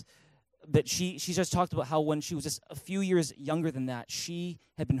 class. But she just talked about how when she was just a few years younger than that, she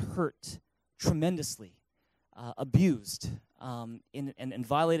had been hurt tremendously, abused, and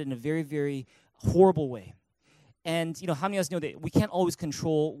violated in a very, very horrible way. And, how many of us know that we can't always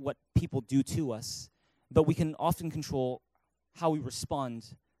control what people do to us, but we can often control how we respond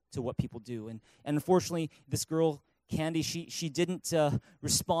to what people do. And unfortunately, this girl, Candy, she didn't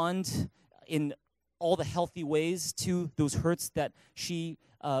respond in all the healthy ways to those hurts that she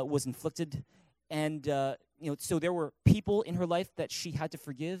was inflicted. And, so there were people in her life that she had to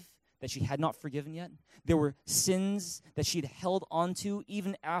forgive, that she had not forgiven yet. There were sins that she had held onto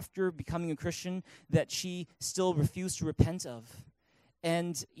even after becoming a Christian that she still refused to repent of.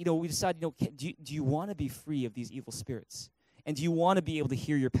 And, we decided, do you want to be free of these evil spirits? And do you want to be able to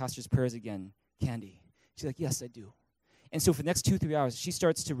hear your pastor's prayers again, Candy? She's like, yes, I do. And so for the next 2-3 hours, she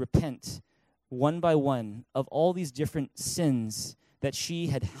starts to repent one by one of all these different sins that she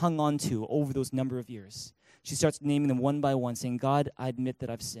had hung on to over those number of years. She starts naming them one by one, saying, God, I admit that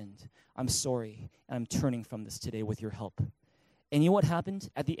I've sinned. I'm sorry, and I'm turning from this today with your help. And you know what happened?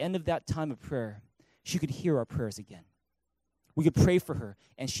 At the end of that time of prayer, she could hear our prayers again. We could pray for her,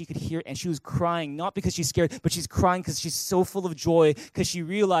 and she could hear, and she was crying, not because she's scared, but she's crying because she's so full of joy, because she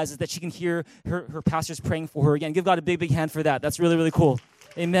realizes that she can hear her pastors praying for her again. Give God a big, big hand for that. That's really, really cool.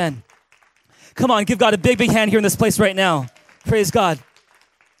 Amen. Come on, give God a big, big hand here in this place right now. Praise God.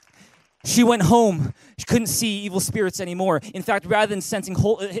 She went home. She couldn't see evil spirits anymore. In fact, rather than sensing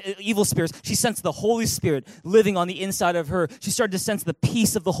evil spirits, she sensed the Holy Spirit living on the inside of her. She started to sense the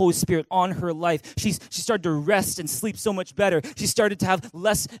peace of the Holy Spirit on her life. She started to rest and sleep so much better. She started to have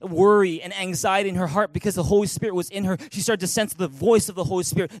less worry and anxiety in her heart because the Holy Spirit was in her. She started to sense the voice of the Holy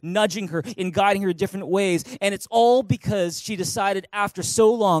Spirit nudging her and guiding her different ways. And it's all because she decided after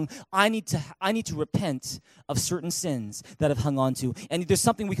so long, I need to repent of certain sins that I've hung on to. And there's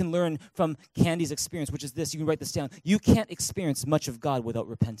something we can learn from Candy's experience, which is this. You can write this down. You can't experience much of God without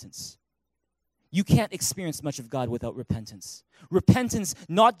repentance. You can't experience much of God without repentance. Repentance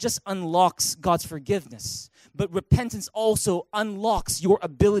not just unlocks God's forgiveness, but repentance also unlocks your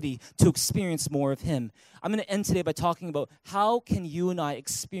ability to experience more of Him. I'm going to end today by talking about how can you and I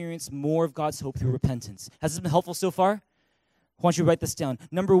experience more of God's hope through repentance. Has this been helpful so far? I want you to write this down.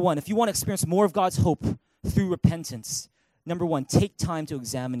 Number one, if you want to experience more of God's hope through repentance, number one, take time to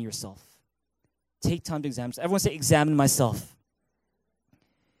examine yourself. Take time to examine yourself. Everyone say, examine myself.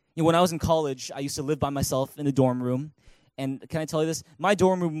 You know, when I was in college, I used to live by myself in a dorm room. And can I tell you this? My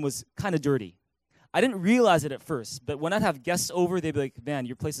dorm room was kind of dirty. I didn't realize it at first, but when I'd have guests over, they'd be like, man,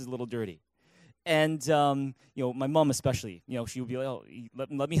 your place is a little dirty. And, you know, my mom especially, you know, she would be like, oh,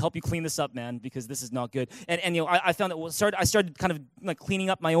 let me help you clean this up, man, because this is not good. And you know, I found that I started kind of like cleaning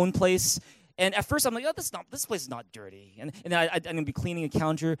up my own place. And at first I'm like, oh, this place is not dirty. And I'm going to be cleaning a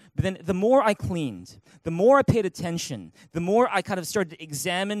counter. But then the more I cleaned, the more I paid attention, the more I kind of started to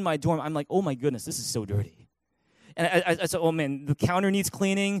examine my dorm. I'm like, oh my goodness, this is so dirty. And I said, oh man, the counter needs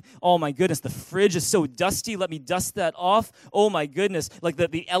cleaning. Oh my goodness, the fridge is so dusty. Let me dust that off. Oh my goodness, like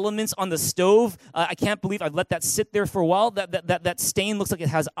the elements on the stove. I can't believe I've let that sit there for a while. That stain looks like it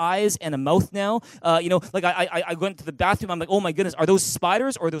has eyes and a mouth now. You know, like I went to the bathroom. I'm like, oh my goodness, are those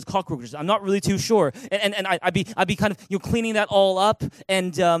spiders or are those cockroaches? I'm not really too sure. And I'd be kind of, you know, cleaning that all up.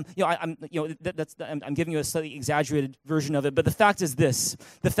 And you know, I'm giving you a slightly exaggerated version of it. But the fact is this.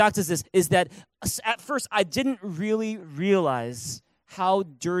 Is that at first I didn't really realize how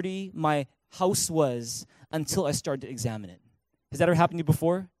dirty my house was until I started to examine it. Has that ever happened to you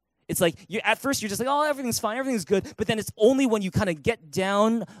before? It's like, at first you're just like, oh, everything's fine, everything's good. But then it's only when you kind of get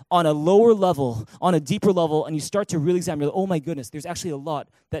down on a lower level, on a deeper level, and you start to really examine, you're like, oh my goodness, there's actually a lot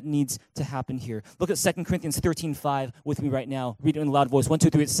that needs to happen here. Look at 2 Corinthians 13:5 with me right now. Read it in a loud voice. 1, 2,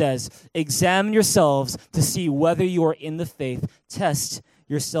 3, it says, examine yourselves to see whether you are in the faith. Test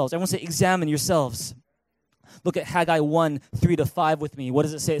yourselves. Everyone say, examine yourselves. Look at Haggai 1, 3-5 with me. What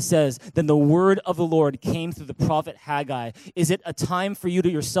does it say? It says, then the word of the Lord came through the prophet Haggai. Is it a time for you to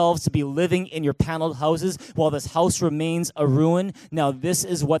yourselves to be living in your paneled houses while this house remains a ruin? Now this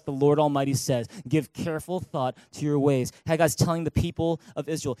is what the Lord Almighty says. Give careful thought to your ways. Haggai's telling the people of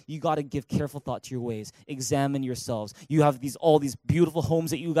Israel, you got to give careful thought to your ways. Examine yourselves. You have all these beautiful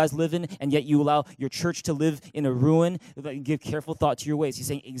homes that you guys live in, and yet you allow your church to live in a ruin. Give careful thought to your ways. He's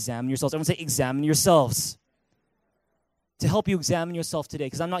saying, examine yourselves. Everyone say, examine yourselves. To help you examine yourself today,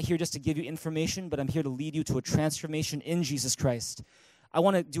 because I'm not here just to give you information, but I'm here to lead you to a transformation in Jesus Christ. I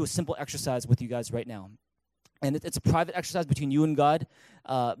want to do a simple exercise with you guys right now. And it's a private exercise between you and God,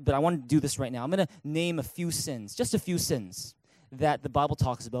 but I want to do this right now. I'm going to name a few sins, just a few sins, that the Bible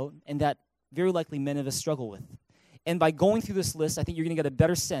talks about and that very likely many of us struggle with. And by going through this list, I think you're going to get a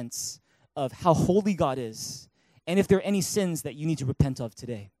better sense of how holy God is and if there are any sins that you need to repent of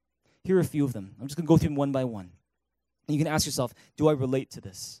today. Here are a few of them. I'm just going to go through them one by one. And you can ask yourself, do I relate to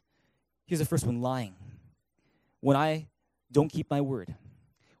this? Here's the first one, lying. When I don't keep my word,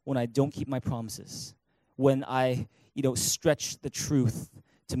 when I don't keep my promises, when I, stretch the truth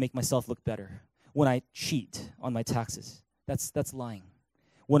to make myself look better, when I cheat on my taxes, that's lying.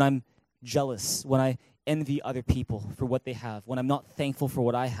 When I'm jealous, when I envy other people for what they have, when I'm not thankful for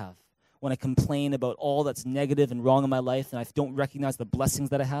what I have, when I complain about all that's negative and wrong in my life and I don't recognize the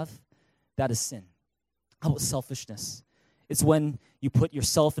blessings that I have, that is sin. How about selfishness? It's when you put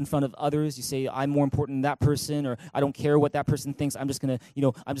yourself in front of others. You say, I'm more important than that person, or I don't care what that person thinks. I'm just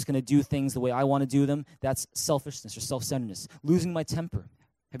gonna do things the way I want to do them. That's selfishness or self-centeredness. Losing my temper.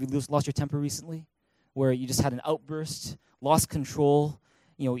 Have you lost your temper recently? Where you just had an outburst, lost control,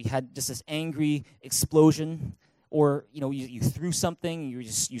 you had just this angry explosion, or you threw something,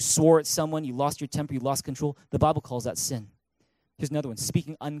 you swore at someone, you lost your temper, you lost control. The Bible calls that sin. Here's another one,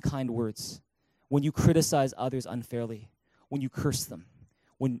 speaking unkind words. When you criticize others unfairly, when you curse them,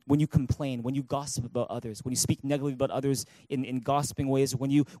 when you complain, when you gossip about others, when you speak negatively about others in gossiping ways,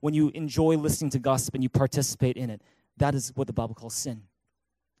 when you enjoy listening to gossip and you participate in it, that is what the Bible calls sin.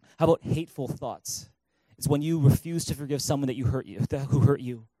 How about hateful thoughts? It's when you refuse to forgive someone who hurt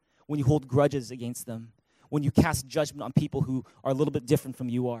you, when you hold grudges against them, when you cast judgment on people who are a little bit different from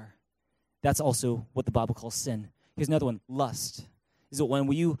you are. That's also what the Bible calls sin. Here's another one, lust. Is it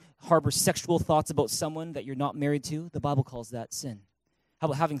when you harbor sexual thoughts about someone that you're not married to? The Bible calls that sin. How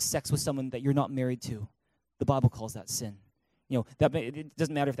about having sex with someone that you're not married to? The Bible calls that sin. It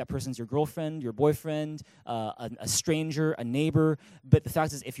doesn't matter if that person's your girlfriend, your boyfriend, a stranger, a neighbor. But the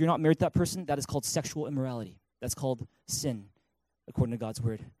fact is, if you're not married to that person, that is called sexual immorality. That's called sin, according to God's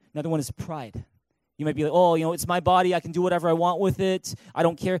word. Another one is pride. You might be like, it's my body. I can do whatever I want with it. I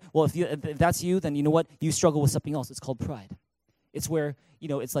don't care. Well, if that's you, then you know what? You struggle with something else. It's called pride. It's where,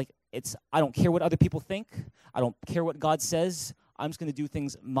 I don't care what other people think. I don't care what God says. I'm just going to do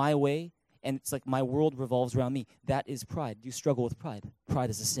things my way, and it's like my world revolves around me. That is pride. Do you struggle with pride? Pride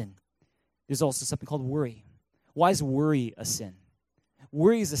is a sin. There's also something called worry. Why is worry a sin?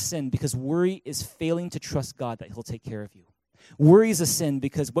 Worry is a sin because worry is failing to trust God that he'll take care of you. Worry is a sin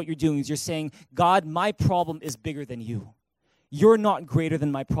because what you're doing is you're saying, God, my problem is bigger than you. You're not greater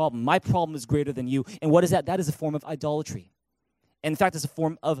than my problem. My problem is greater than you. And what is that? That is a form of idolatry. In fact, it's a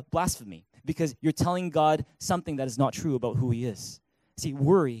form of blasphemy because you're telling God something that is not true about who he is. See,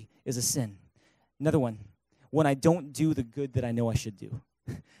 worry is a sin. Another one, when I don't do the good that I know I should do.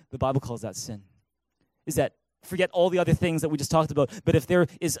 The Bible calls that sin. Is that forget all the other things that we just talked about, but if there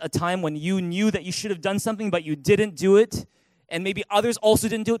is a time when you knew that you should have done something but you didn't do it, and maybe others also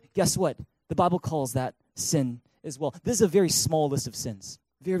didn't do it, guess what? The Bible calls that sin as well. This is a very small list of sins.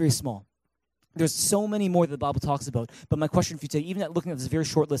 Very, very small. There's so many more that the Bible talks about, but my question for you today, even at looking at this very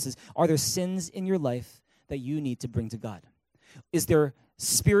short list, is are there sins in your life that you need to bring to God? Is there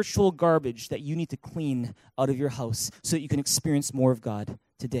spiritual garbage that you need to clean out of your house so that you can experience more of God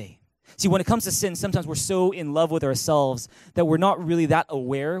today? See, when it comes to sin, sometimes we're so in love with ourselves that we're not really that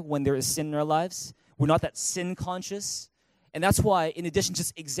aware when there is sin in our lives. We're not that sin conscious. And that's why, in addition to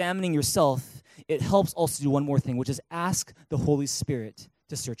just examining yourself, it helps also do one more thing, which is ask the Holy Spirit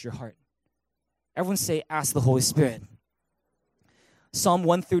to search your heart. Everyone say, ask the Holy Spirit. Psalm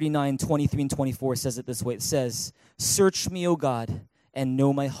 139, 23 and 24 says it this way. It says, search me, O God, and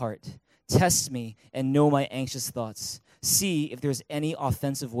know my heart. Test me and know my anxious thoughts. See if there's any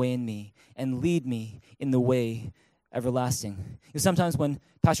offensive way in me, and lead me in the way everlasting. Sometimes when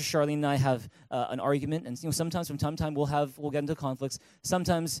Pastor Charlene and I have an argument, and sometimes from time to time we'll get into conflicts.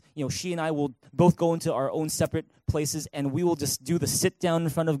 Sometimes she and I will both go into our own separate places, and we will just do the sit down in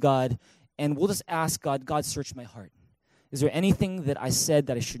front of God, and we'll just ask God, God, search my heart. Is there anything that I said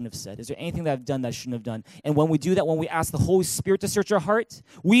that I shouldn't have said? Is there anything that I've done that I shouldn't have done? And when we do that, when we ask the Holy Spirit to search our heart,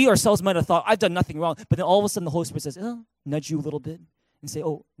 we ourselves might have thought, I've done nothing wrong. But then all of a sudden the Holy Spirit says, nudge you a little bit and say,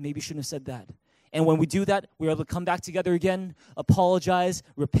 maybe you shouldn't have said that. And when we do that, we're able to come back together again, apologize,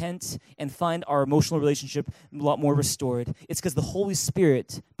 repent, and find our emotional relationship a lot more restored. It's because the Holy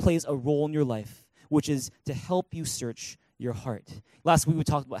Spirit plays a role in your life, which is to help you search your heart. Last week we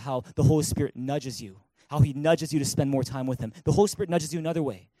talked about how the Holy Spirit nudges you, how he nudges you to spend more time with him. The Holy Spirit nudges you another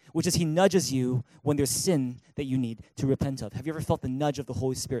way, which is he nudges you when there's sin that you need to repent of. Have you ever felt the nudge of the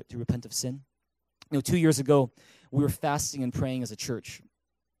Holy Spirit to repent of sin? 2 years ago, we were fasting and praying as a church.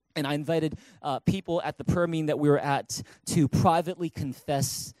 And I invited people at the prayer meeting that we were at to privately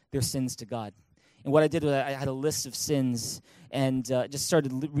confess their sins to God. And what I did was I had a list of sins and just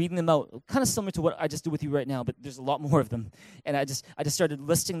started reading them out, kind of similar to what I just did with you right now, but there's a lot more of them. And I just started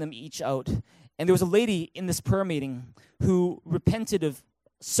listing them each out. And there was a lady in this prayer meeting who repented of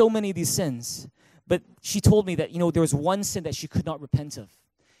so many of these sins, but she told me that, there was one sin that she could not repent of.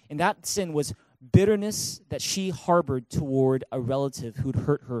 And that sin was bitterness that she harbored toward a relative who'd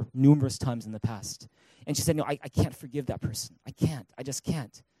hurt her numerous times in the past. And she said, I can't forgive that person. I just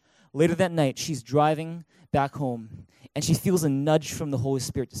can't. Later that night, she's driving back home, and she feels a nudge from the Holy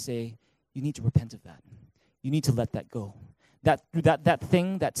Spirit to say, you need to repent of that. You need to let that go. That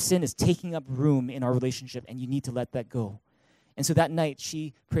sin is taking up room in our relationship, and you need to let that go. And so that night,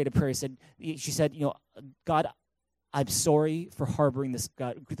 she prayed a prayer. She said, God, I'm sorry for harboring this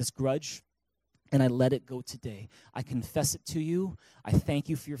grudge, and I let it go today. I confess it to you. I thank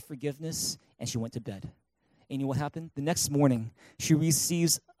you for your forgiveness. And she went to bed. And you know what happened? The next morning, she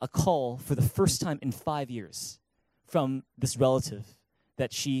receives a call for the first time in 5 years from this relative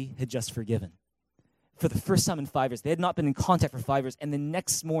that she had just forgiven. For the first time in 5 years. They had not been in contact for 5 years. And the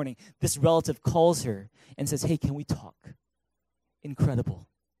next morning, this relative calls her and says, hey, can we talk? Incredible.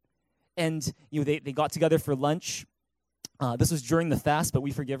 And they got together for lunch. This was during the fast, but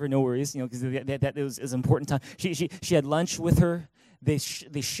we forgive her, no worries, because that was an important time. She had lunch with her. They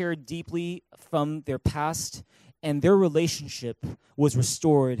shared deeply from their past, and their relationship was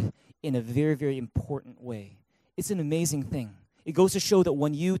restored in a very, very important way. It's an amazing thing. It goes to show that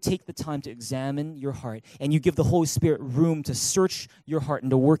when you take the time to examine your heart and you give the Holy Spirit room to search your heart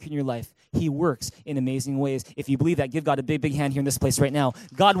and to work in your life, he works in amazing ways. If you believe that, give God a big, big hand here in this place right now.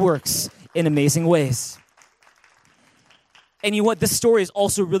 God works in amazing ways. And you know what? This story is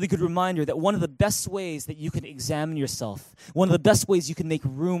also a really good reminder that one of the best ways that you can examine yourself, one of the best ways you can make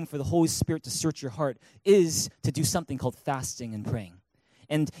room for the Holy Spirit to search your heart is to do something called fasting and praying.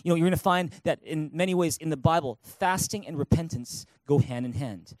 And, you're going to find that in many ways in the Bible, fasting and repentance go hand in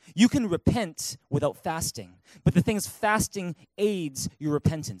hand. You can repent without fasting. But the thing is, fasting aids your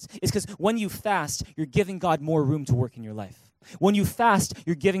repentance. It's because when you fast, you're giving God more room to work in your life. When you fast,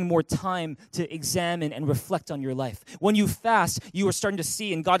 you're giving more time to examine and reflect on your life. When you fast, you are starting to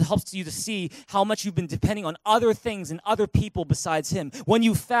see, and God helps you to see how much you've been depending on other things and other people besides Him. When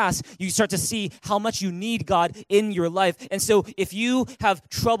you fast, you start to see how much you need God in your life. And so if you have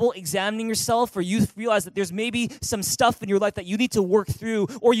trouble examining yourself, or you realize that there's maybe some stuff in your life that you need to work through,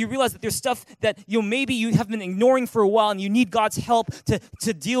 or you realize that there's stuff that maybe you have been ignoring for a while and you need God's help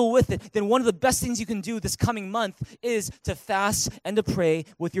to deal with it, then one of the best things you can do this coming month is to fast and to pray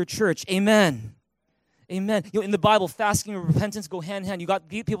with your church. Amen. Amen. In the Bible, fasting and repentance go hand in hand. You got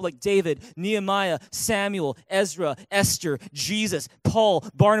people like David, Nehemiah, Samuel, Ezra, Esther, Jesus, Paul,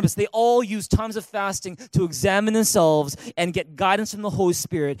 Barnabas. They all used times of fasting to examine themselves and get guidance from the Holy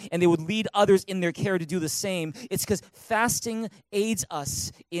Spirit, and they would lead others in their care to do the same. It's because fasting aids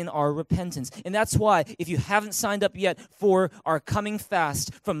us in our repentance. And that's why, if you haven't signed up yet for our coming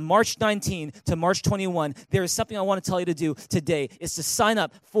fast from March 19 to March 21, there is something I want to tell you to do today, is to sign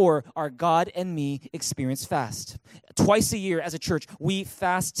up for our God and Me experience fast. Twice a year as a church, we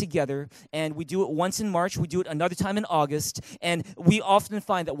fast together, and we do it once in March, we do it another time in August, and we often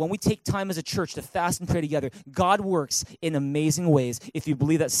find that when we take time as a church to fast and pray together, God works in amazing ways. If you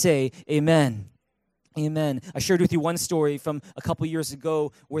believe that, say amen. Amen. I shared with you one story from a couple years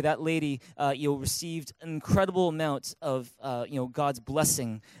ago where that lady, received an incredible amount of, God's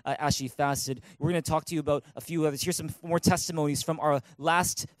blessing as she fasted. We're going to talk to you about a few others. Here's some more testimonies from our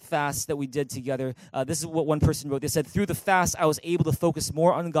last fast that we did together. This is what one person wrote. They said, "Through the fast, I was able to focus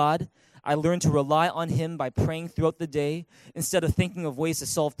more on God. I learned to rely on Him by praying throughout the day. Instead of thinking of ways to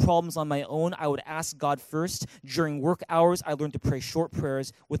solve problems on my own, I would ask God first. During work hours, I learned to pray short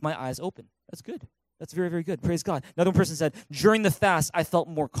prayers with my eyes open." That's good. That's very, very good. Praise God. Another person said, "During the fast, I felt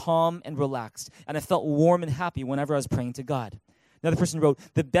more calm and relaxed, and I felt warm and happy whenever I was praying to God." Another person wrote,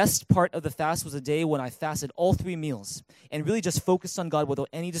 "The best part of the fast was a day when I fasted all 3 meals and really just focused on God without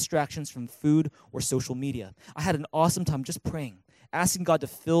any distractions from food or social media. I had an awesome time just praying, asking God to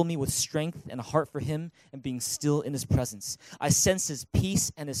fill me with strength and a heart for Him and being still in His presence. I sensed His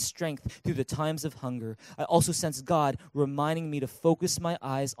peace and His strength through the times of hunger. I also sensed God reminding me to focus my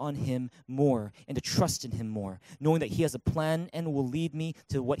eyes on Him more and to trust in Him more, knowing that He has a plan and will lead me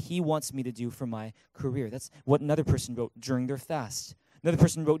to what He wants me to do for my career." That's what another person wrote during their fast. Another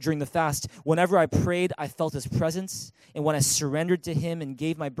person wrote during the fast, "Whenever I prayed, I felt His presence, and when I surrendered to Him and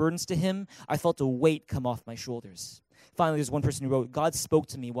gave my burdens to Him, I felt a weight come off my shoulders." Finally, there's one person who wrote, "God spoke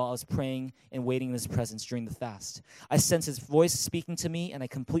to me while I was praying and waiting in His presence during the fast. I sensed His voice speaking to me, and I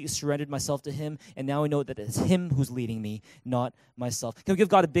completely surrendered myself to Him, and now I know that it's Him who's leading me, not myself." Can we give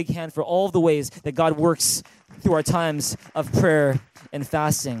God a big hand for all of the ways that God works through our times of prayer and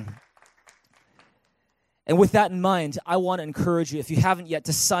fasting? And with that in mind, I want to encourage you, if you haven't yet,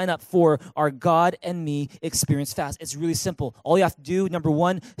 to sign up for our God and Me Experience Fast. It's really simple. All you have to do, number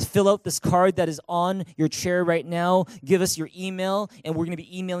one, is fill out this card that is on your chair right now. Give us your email, and we're going to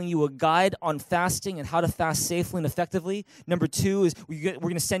be emailing you a guide on fasting and how to fast safely and effectively. Number two is we're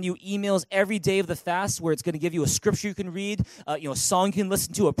going to send you emails every day of the fast where it's going to give you a scripture you can read, a song you can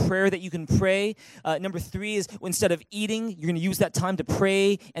listen to, a prayer that you can pray. Number three is instead of eating, you're going to use that time to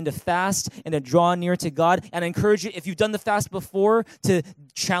pray and to fast and to draw near to God. And I encourage you, if you've done the fast before, to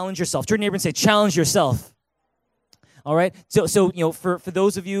challenge yourself. Turn to your neighbor and say, "Challenge yourself." All right? So for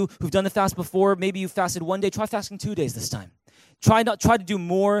those of you who've done the fast before, maybe you fasted one day, try fasting 2 days this time. Try to do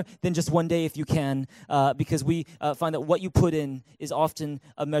more than just one day if you can, because we find that what you put in is often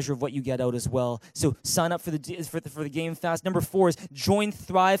a measure of what you get out as well. So sign up for the game fast. Number 4 is join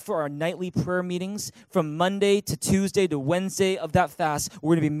Thrive for our nightly prayer meetings from Monday to Tuesday to Wednesday of that fast. We're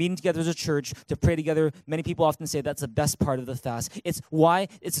going to be meeting together as a church to pray together. Many people often say that's the best part of the fast. It's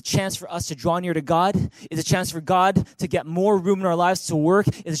a chance for us to draw near to God. It's a chance for God to get more room in our lives to work.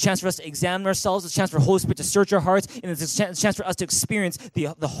 It's a chance for us to examine ourselves. It's a chance for the Holy Spirit to search our hearts. And it's a chance for us to experience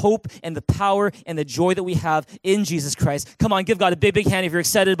the hope and the power and the joy that we have in Jesus Christ. Come on, give God a big, big hand if you're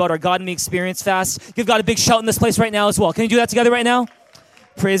excited about our God and Me Experience Fast. Give God a big shout in this place right now as well. Can you do that together right now?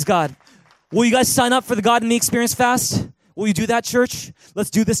 Praise God. Will you guys sign up for the God and Me Experience Fast? Will you do that, church? Let's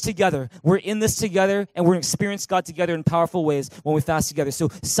do this together. We're in this together, and we're going to experience God together in powerful ways when we fast together. So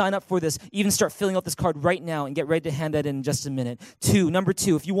sign up for this. Even start filling out this card right now and get ready to hand that in just a minute. Number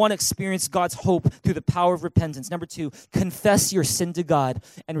two, if you want to experience God's hope through the power of repentance. Number 2, confess your sin to God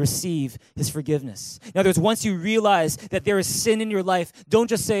and receive His forgiveness. In other words, once you realize that there is sin in your life, don't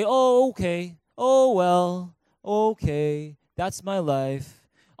just say, "Oh, okay. Oh, well. Okay. That's my life.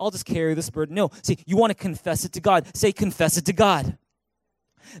 I'll just carry this burden." No. See, you want to confess it to God. Say, confess it to God.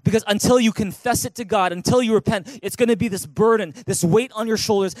 Because until you confess it to God, until you repent, it's going to be this burden, this weight on your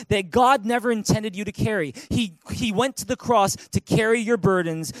shoulders that God never intended you to carry. He went to the cross to carry your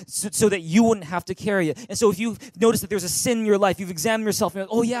burdens so that you wouldn't have to carry it. And so if you've noticed that there's a sin in your life, you've examined yourself, and you're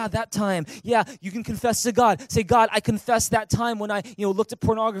like, oh yeah, that time. Yeah, you can confess to God. Say, God, I confess that time when I looked at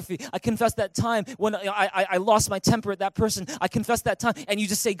pornography. I confess that time when I lost my temper at that person. I confess that time. And you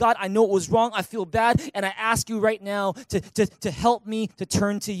just say, God, I know it was wrong. I feel bad. And I ask you right now to help me to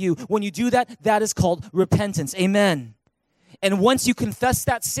turn to you. When you do that, that is called repentance. Amen. And once you confess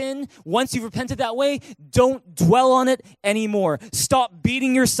that sin, once you've repented that way, don't dwell on it anymore. Stop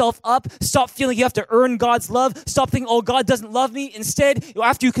beating yourself up. Stop feeling you have to earn God's love. Stop thinking, oh, God doesn't love me. Instead,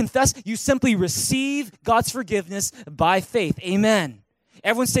 after you confess, you simply receive God's forgiveness by faith. Amen.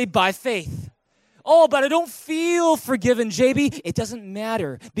 Everyone say by faith. Oh, but I don't feel forgiven, JB. It doesn't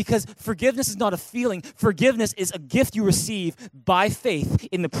matter, because forgiveness is not a feeling. Forgiveness is a gift you receive by faith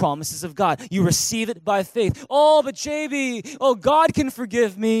in the promises of God. You receive it by faith. Oh, but JB, God can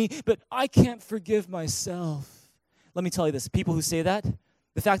forgive me, but I can't forgive myself. Let me tell you this. People who say that,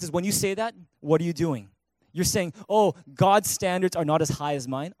 the fact is when you say that, what are you doing? You're saying, oh, God's standards are not as high as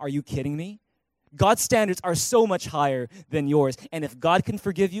mine. Are you kidding me? God's standards are so much higher than yours. And if God can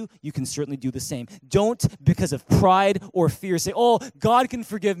forgive you, you can certainly do the same. Don't, because of pride or fear, say, oh, God can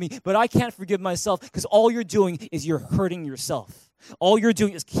forgive me, but I can't forgive myself, because all you're doing is you're hurting yourself. All you're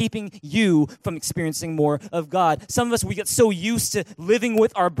doing is keeping you from experiencing more of God. Some of us, we get so used to living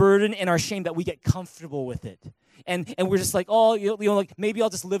with our burden and our shame that we get comfortable with it. And we're just like, oh, like maybe I'll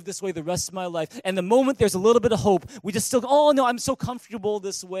just live this way the rest of my life. And the moment there's a little bit of hope, we just still go, oh, no, I'm so comfortable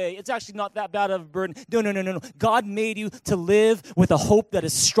this way. It's actually not that bad of a burden. No. God made you to live with a hope that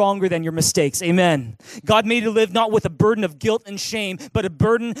is stronger than your mistakes. Amen. God made you to live not with a burden of guilt and shame, but a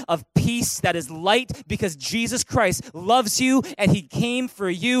burden of peace that is light, because Jesus Christ loves you and he came for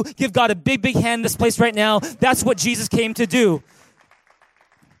you. Give God a big, big hand in this place right now. That's what Jesus came to do.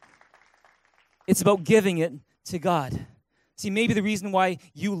 It's about giving it to God. See, maybe the reason why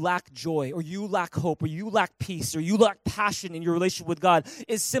you lack joy, or you lack hope, or you lack peace, or you lack passion in your relationship with God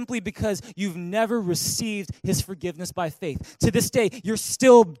is simply because you've never received his forgiveness by faith. To this day, you're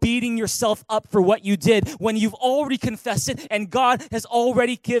still beating yourself up for what you did when you've already confessed it and God has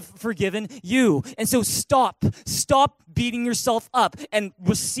already forgiven you. And so stop beating yourself up and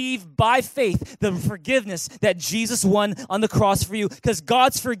receive by faith the forgiveness that Jesus won on the cross for you, because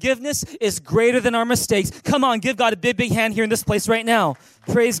God's forgiveness is greater than our mistakes. Come on, give God a big, big hand here in this place right now.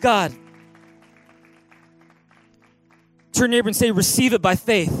 Praise God. Turn to your neighbor and say, receive it by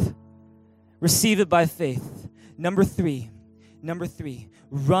faith. Receive it by faith. Number three,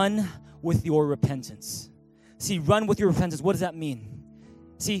 run with your repentance. See, run with your repentance. What does that mean?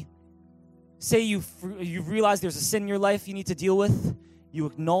 See, say you've realized there's a sin in your life you need to deal with. You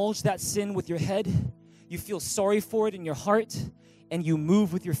acknowledge that sin with your head. You feel sorry for it in your heart. And you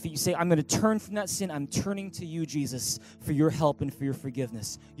move with your feet. You say, I'm going to turn from that sin. I'm turning to you, Jesus, for your help and for your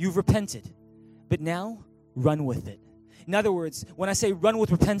forgiveness. You've repented. But now, run with it. In other words, when I say run with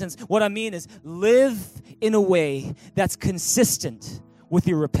repentance, what I mean is live in a way that's consistent with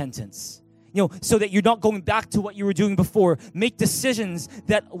your repentance. So that you're not going back to what you were doing before. Make decisions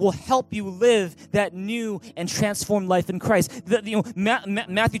that will help you live that new and transformed life in Christ.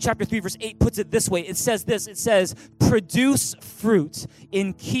 Matthew chapter 3, verse 8 puts it this way. It says this. It says, produce fruit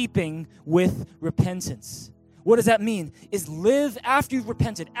in keeping with repentance. What does that mean? Is live after you've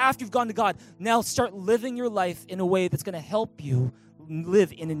repented, after you've gone to God. Now start living your life in a way that's going to help you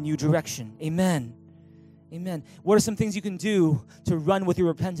live in a new direction. Amen. Amen. What are some things you can do to run with your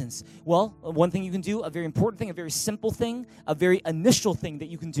repentance? Well, one thing you can do, a very important thing, a very simple thing, a very initial thing that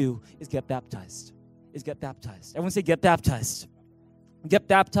you can do is get baptized. Everyone say get baptized. Get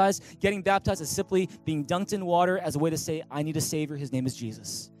baptized. Getting baptized is simply being dunked in water as a way to say, I need a Savior. His name is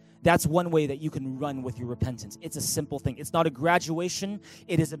Jesus. That's one way that you can run with your repentance. It's a simple thing. It's not a graduation.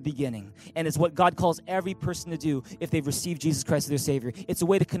 It is a beginning. And it's what God calls every person to do if they've received Jesus Christ as their Savior. It's a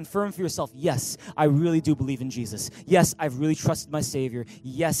way to confirm for yourself, yes, I really do believe in Jesus. Yes, I've really trusted my Savior.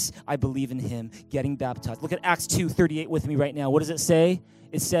 Yes, I believe in him. Getting baptized. Look at Acts 2:38 with me right now. What does it say?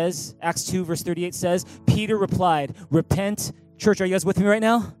 It says, Acts 2 verse 38 says, Peter replied, repent. Church, are you guys with me right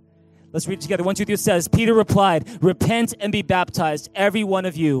now? Let's read it together. 1, 2, 3. It says, Peter replied, repent and be baptized, every one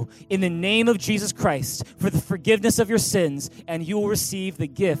of you, in the name of Jesus Christ, for the forgiveness of your sins, and you will receive the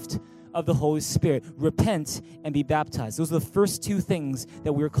gift of the Holy Spirit. Repent and be baptized. Those are the first two things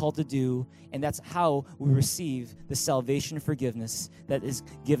that we are called to do, and that's how we receive the salvation and forgiveness that is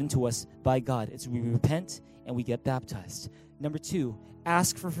given to us by God. It's we repent and we get baptized. Number 2,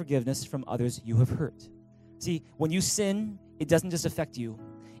 ask for forgiveness from others you have hurt. See, when you sin, it doesn't just affect you,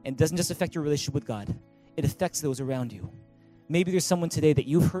 And it doesn't just affect your relationship with God. It affects those around you. Maybe there's someone today that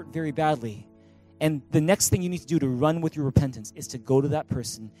you've hurt very badly. And the next thing you need to do to run with your repentance is to go to that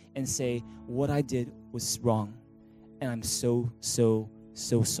person and say, what I did was wrong. And I'm so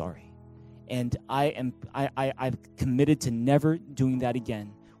sorry. And I've committed to never doing that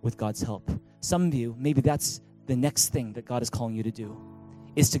again with God's help. Some of you, maybe that's the next thing that God is calling you to do,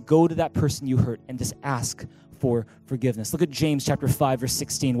 is to go to that person you hurt and just ask for forgiveness. Look at James chapter 5, verse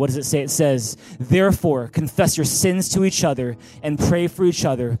 16. What does it say? It says, therefore, confess your sins to each other and pray for each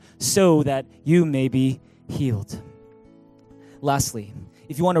other so that you may be healed. Lastly,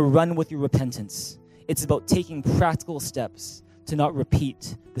 if you want to run with your repentance, it's about taking practical steps to not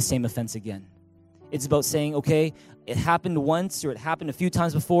repeat the same offense again. It's about saying, okay, it happened once or it happened a few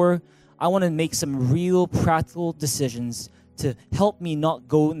times before. I want to make some real practical decisions to help me not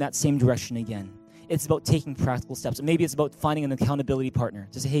go in that same direction again. It's about taking practical steps. Maybe it's about finding an accountability partner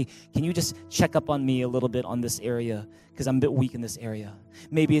to say, hey, can you just check up on me a little bit on this area because I'm a bit weak in this area.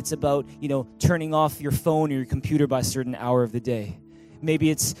 Maybe it's about, turning off your phone or your computer by a certain hour of the day. Maybe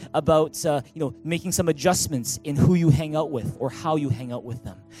it's about, making some adjustments in who you hang out with or how you hang out with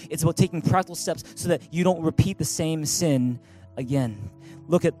them. It's about taking practical steps so that you don't repeat the same sin again.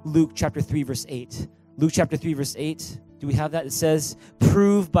 Look at Luke chapter 3, verse 8. Luke chapter 3, verse 8. Do we have that? It says,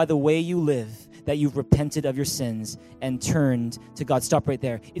 prove by the way you live that you've repented of your sins and turned to God. Stop right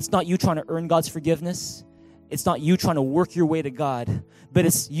there. It's not you trying to earn God's forgiveness. It's not you trying to work your way to God, but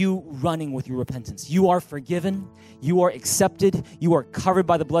it's you running with your repentance. You are forgiven. You are accepted. You are covered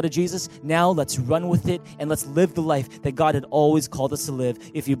by the blood of Jesus. Now let's run with it and let's live the life that God had always called us to live.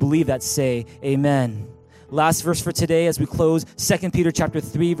 If you believe that, say amen. Last verse for today as we close, 2 Peter chapter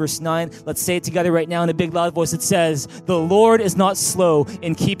 3, verse 9. Let's say it together right now in a big loud voice. It says, the Lord is not slow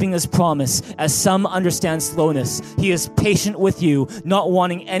in keeping his promise, as some understand slowness. He is patient with you, not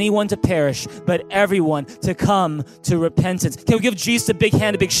wanting anyone to perish, but everyone to come to repentance. Can we give Jesus a big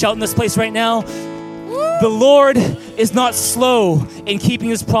hand, a big shout in this place right now? The Lord is not slow in keeping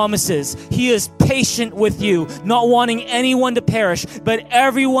his promises. He is patient with you, not wanting anyone to perish, but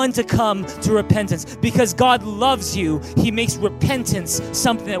everyone to come to repentance. Because God loves you, he makes repentance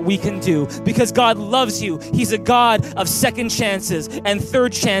something that we can do. Because God loves you, he's a God of second chances and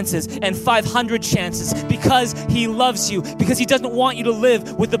third chances and 500 chances. Because he loves you, because he doesn't want you to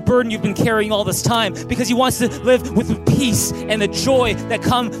live with the burden you've been carrying all this time. Because he wants to live with the peace and the joy that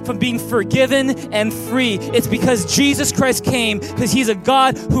come from being forgiven and free. It's because Jesus Christ came, because he's a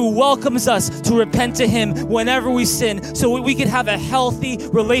God who welcomes us to repent to him whenever we sin, so we can have a healthy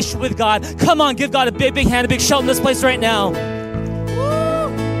relationship with God. Come on, give God a big hand, a big shout in this place right now.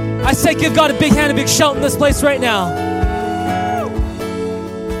 I said give God a big hand, a big shout in this place right now.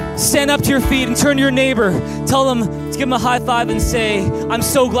 Stand up to your feet and turn to your neighbor. Tell them, give them a high five and say, I'm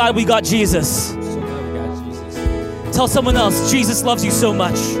so glad we got Jesus. Tell someone else, Jesus loves you so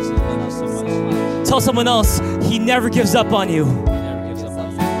much. Tell someone else, he never gives up on you.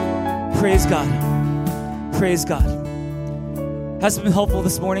 Praise God. Praise God. Has it been helpful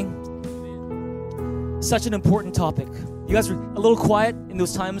this morning? Such an important topic. You guys were a little quiet in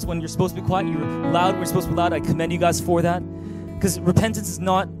those times when you're supposed to be quiet. You were loud when you're supposed to be loud. I commend you guys for that. Because repentance is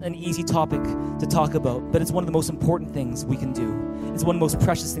not an easy topic to talk about, but it's one of the most important things we can do. It's one of the most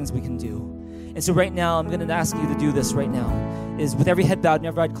precious things we can do. And so right now, I'm going to ask you to do this right now, is with every head bowed and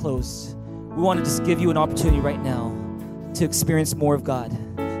every eye closed, we want to just give you an opportunity right now to experience more of God,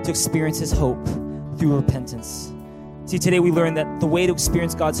 to experience his hope through repentance. See, today we learned that the way to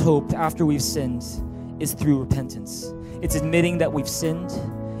experience God's hope after we've sinned is through repentance. It's admitting that we've sinned.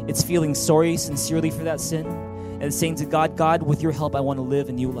 It's feeling sorry sincerely for that sin. And it's saying to God, God, with your help, I want to live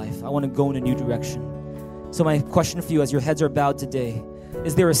a new life. I want to go in a new direction. So my question for you as your heads are bowed today,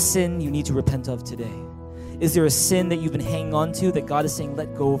 is there a sin you need to repent of today? Is there a sin that you've been hanging on to that God is saying,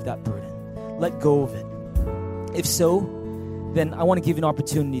 let go of that burden? Let go of it. If so, then I want to give you an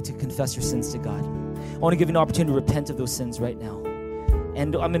opportunity to confess your sins to God. I want to give you an opportunity to repent of those sins right now.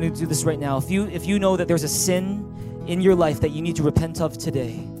 And I'm going to do this right now. If you know that there's a sin in your life that you need to repent of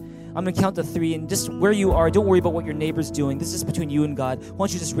today, I'm going to count to 3, and just where you are, don't worry about what your neighbor's doing. This is between you and God. Why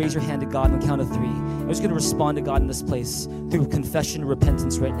don't you just raise your hand to God on the count of 3. I'm just going to respond to God in this place through confession and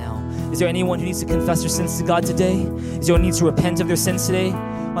repentance right now. Is there anyone who needs to confess their sins to God today? Is there anyone who needs to repent of their sins today?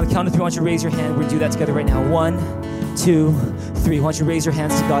 On the count of 3, why don't you raise your hand? We're going to do that together right now. 1, 2, 3. Why don't you raise your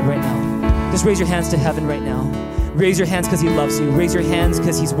hands to God right now? Just raise your hands to heaven right now. Raise your hands because he loves you. Raise your hands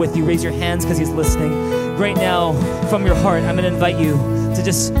because he's with you. Raise your hands because he's listening. Right now, from your heart, I'm going to invite you to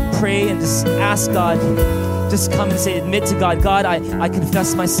just pray and just ask God. Just come and say, admit to God, God, I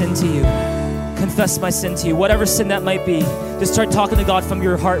confess my sin to you. confess my sin to you. Whatever sin that might be, just start talking to God from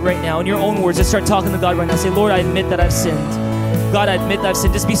your heart right now. In your own words, just start talking to God right now. Say, Lord, I admit that I've sinned. God, I admit that I've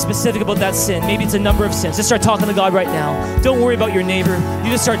sinned. Just be specific about that sin. Maybe it's a number of sins. Just start talking to God right now. Don't worry about your neighbor.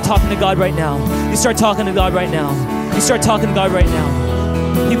 You just start talking to God right now. You start talking to God right now. You start talking to God right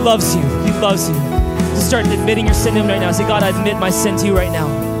now. He loves you. He loves you. Just start admitting your sin to Him right now. Say, God, I admit my sin to you right now.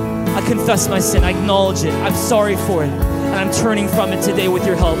 I confess my sin. I acknowledge it. I'm sorry for it. And I'm turning from it today with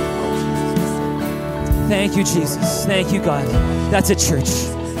your help. Thank you, Jesus. Thank you, God. That's it, church.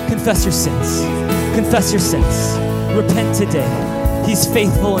 Confess your sins. Confess your sins. Repent today. He's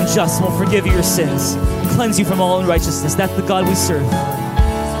faithful and just and will forgive you your sins. Cleanse you from all unrighteousness. That's the God we serve.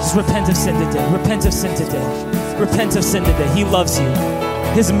 Just repent of sin today. Repent of sin today. Repent of sin today. He loves you.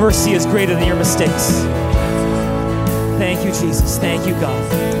 His mercy is greater than your mistakes. Thank you, Jesus. Thank you,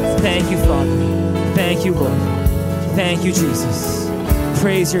 God. Thank you, Father. Thank you, Lord. Thank you, Jesus.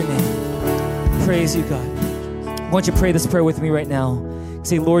 Praise your name. Praise you, God. Why don't you pray this prayer with me right now?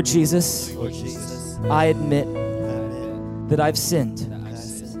 Say, Lord Jesus, I admit that I've sinned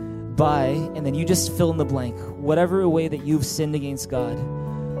by, and then you just fill in the blank, whatever way that you've sinned against God,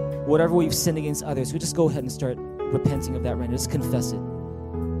 whatever way you've sinned against others, we just go ahead and start repenting of that right now. Just confess it.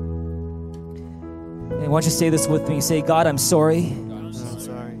 And why don't you say this with me? Say, God, I'm sorry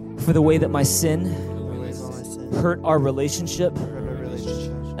for the way that my sin hurt our relationship.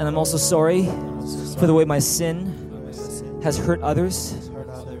 And I'm also sorry for the way my sin has hurt others.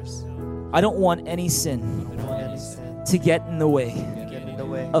 I don't want any sin to get in the way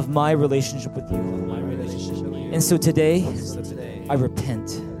of my relationship with you. And so today, I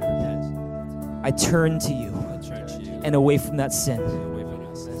repent. I turn to you and away from that sin.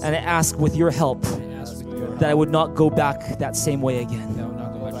 And I ask with your help that I would not go back that same way again.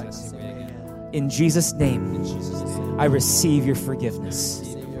 In Jesus' name, I receive your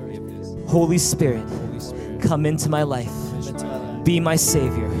forgiveness. Holy Spirit, come into my life. Be my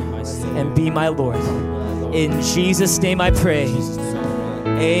Savior and be my Lord. In Jesus' name I pray.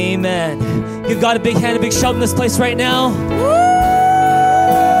 Amen. Give God a big hand, a big shout in this place right now. Woo!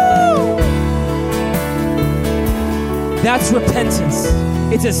 That's repentance.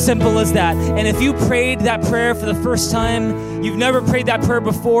 It's as simple as that. And if you prayed that prayer for the first time, you've never prayed that prayer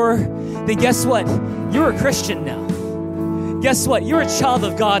before, then guess what? You're a Christian now. Guess what? You're a child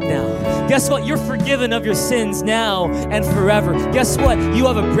of God now. Guess what? You're forgiven of your sins now and forever. Guess what? You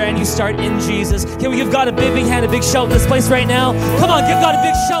have a brand new start in Jesus. Can we give God a big hand, a big shout in this place right now? Come on, give God a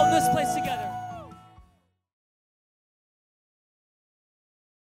big shout.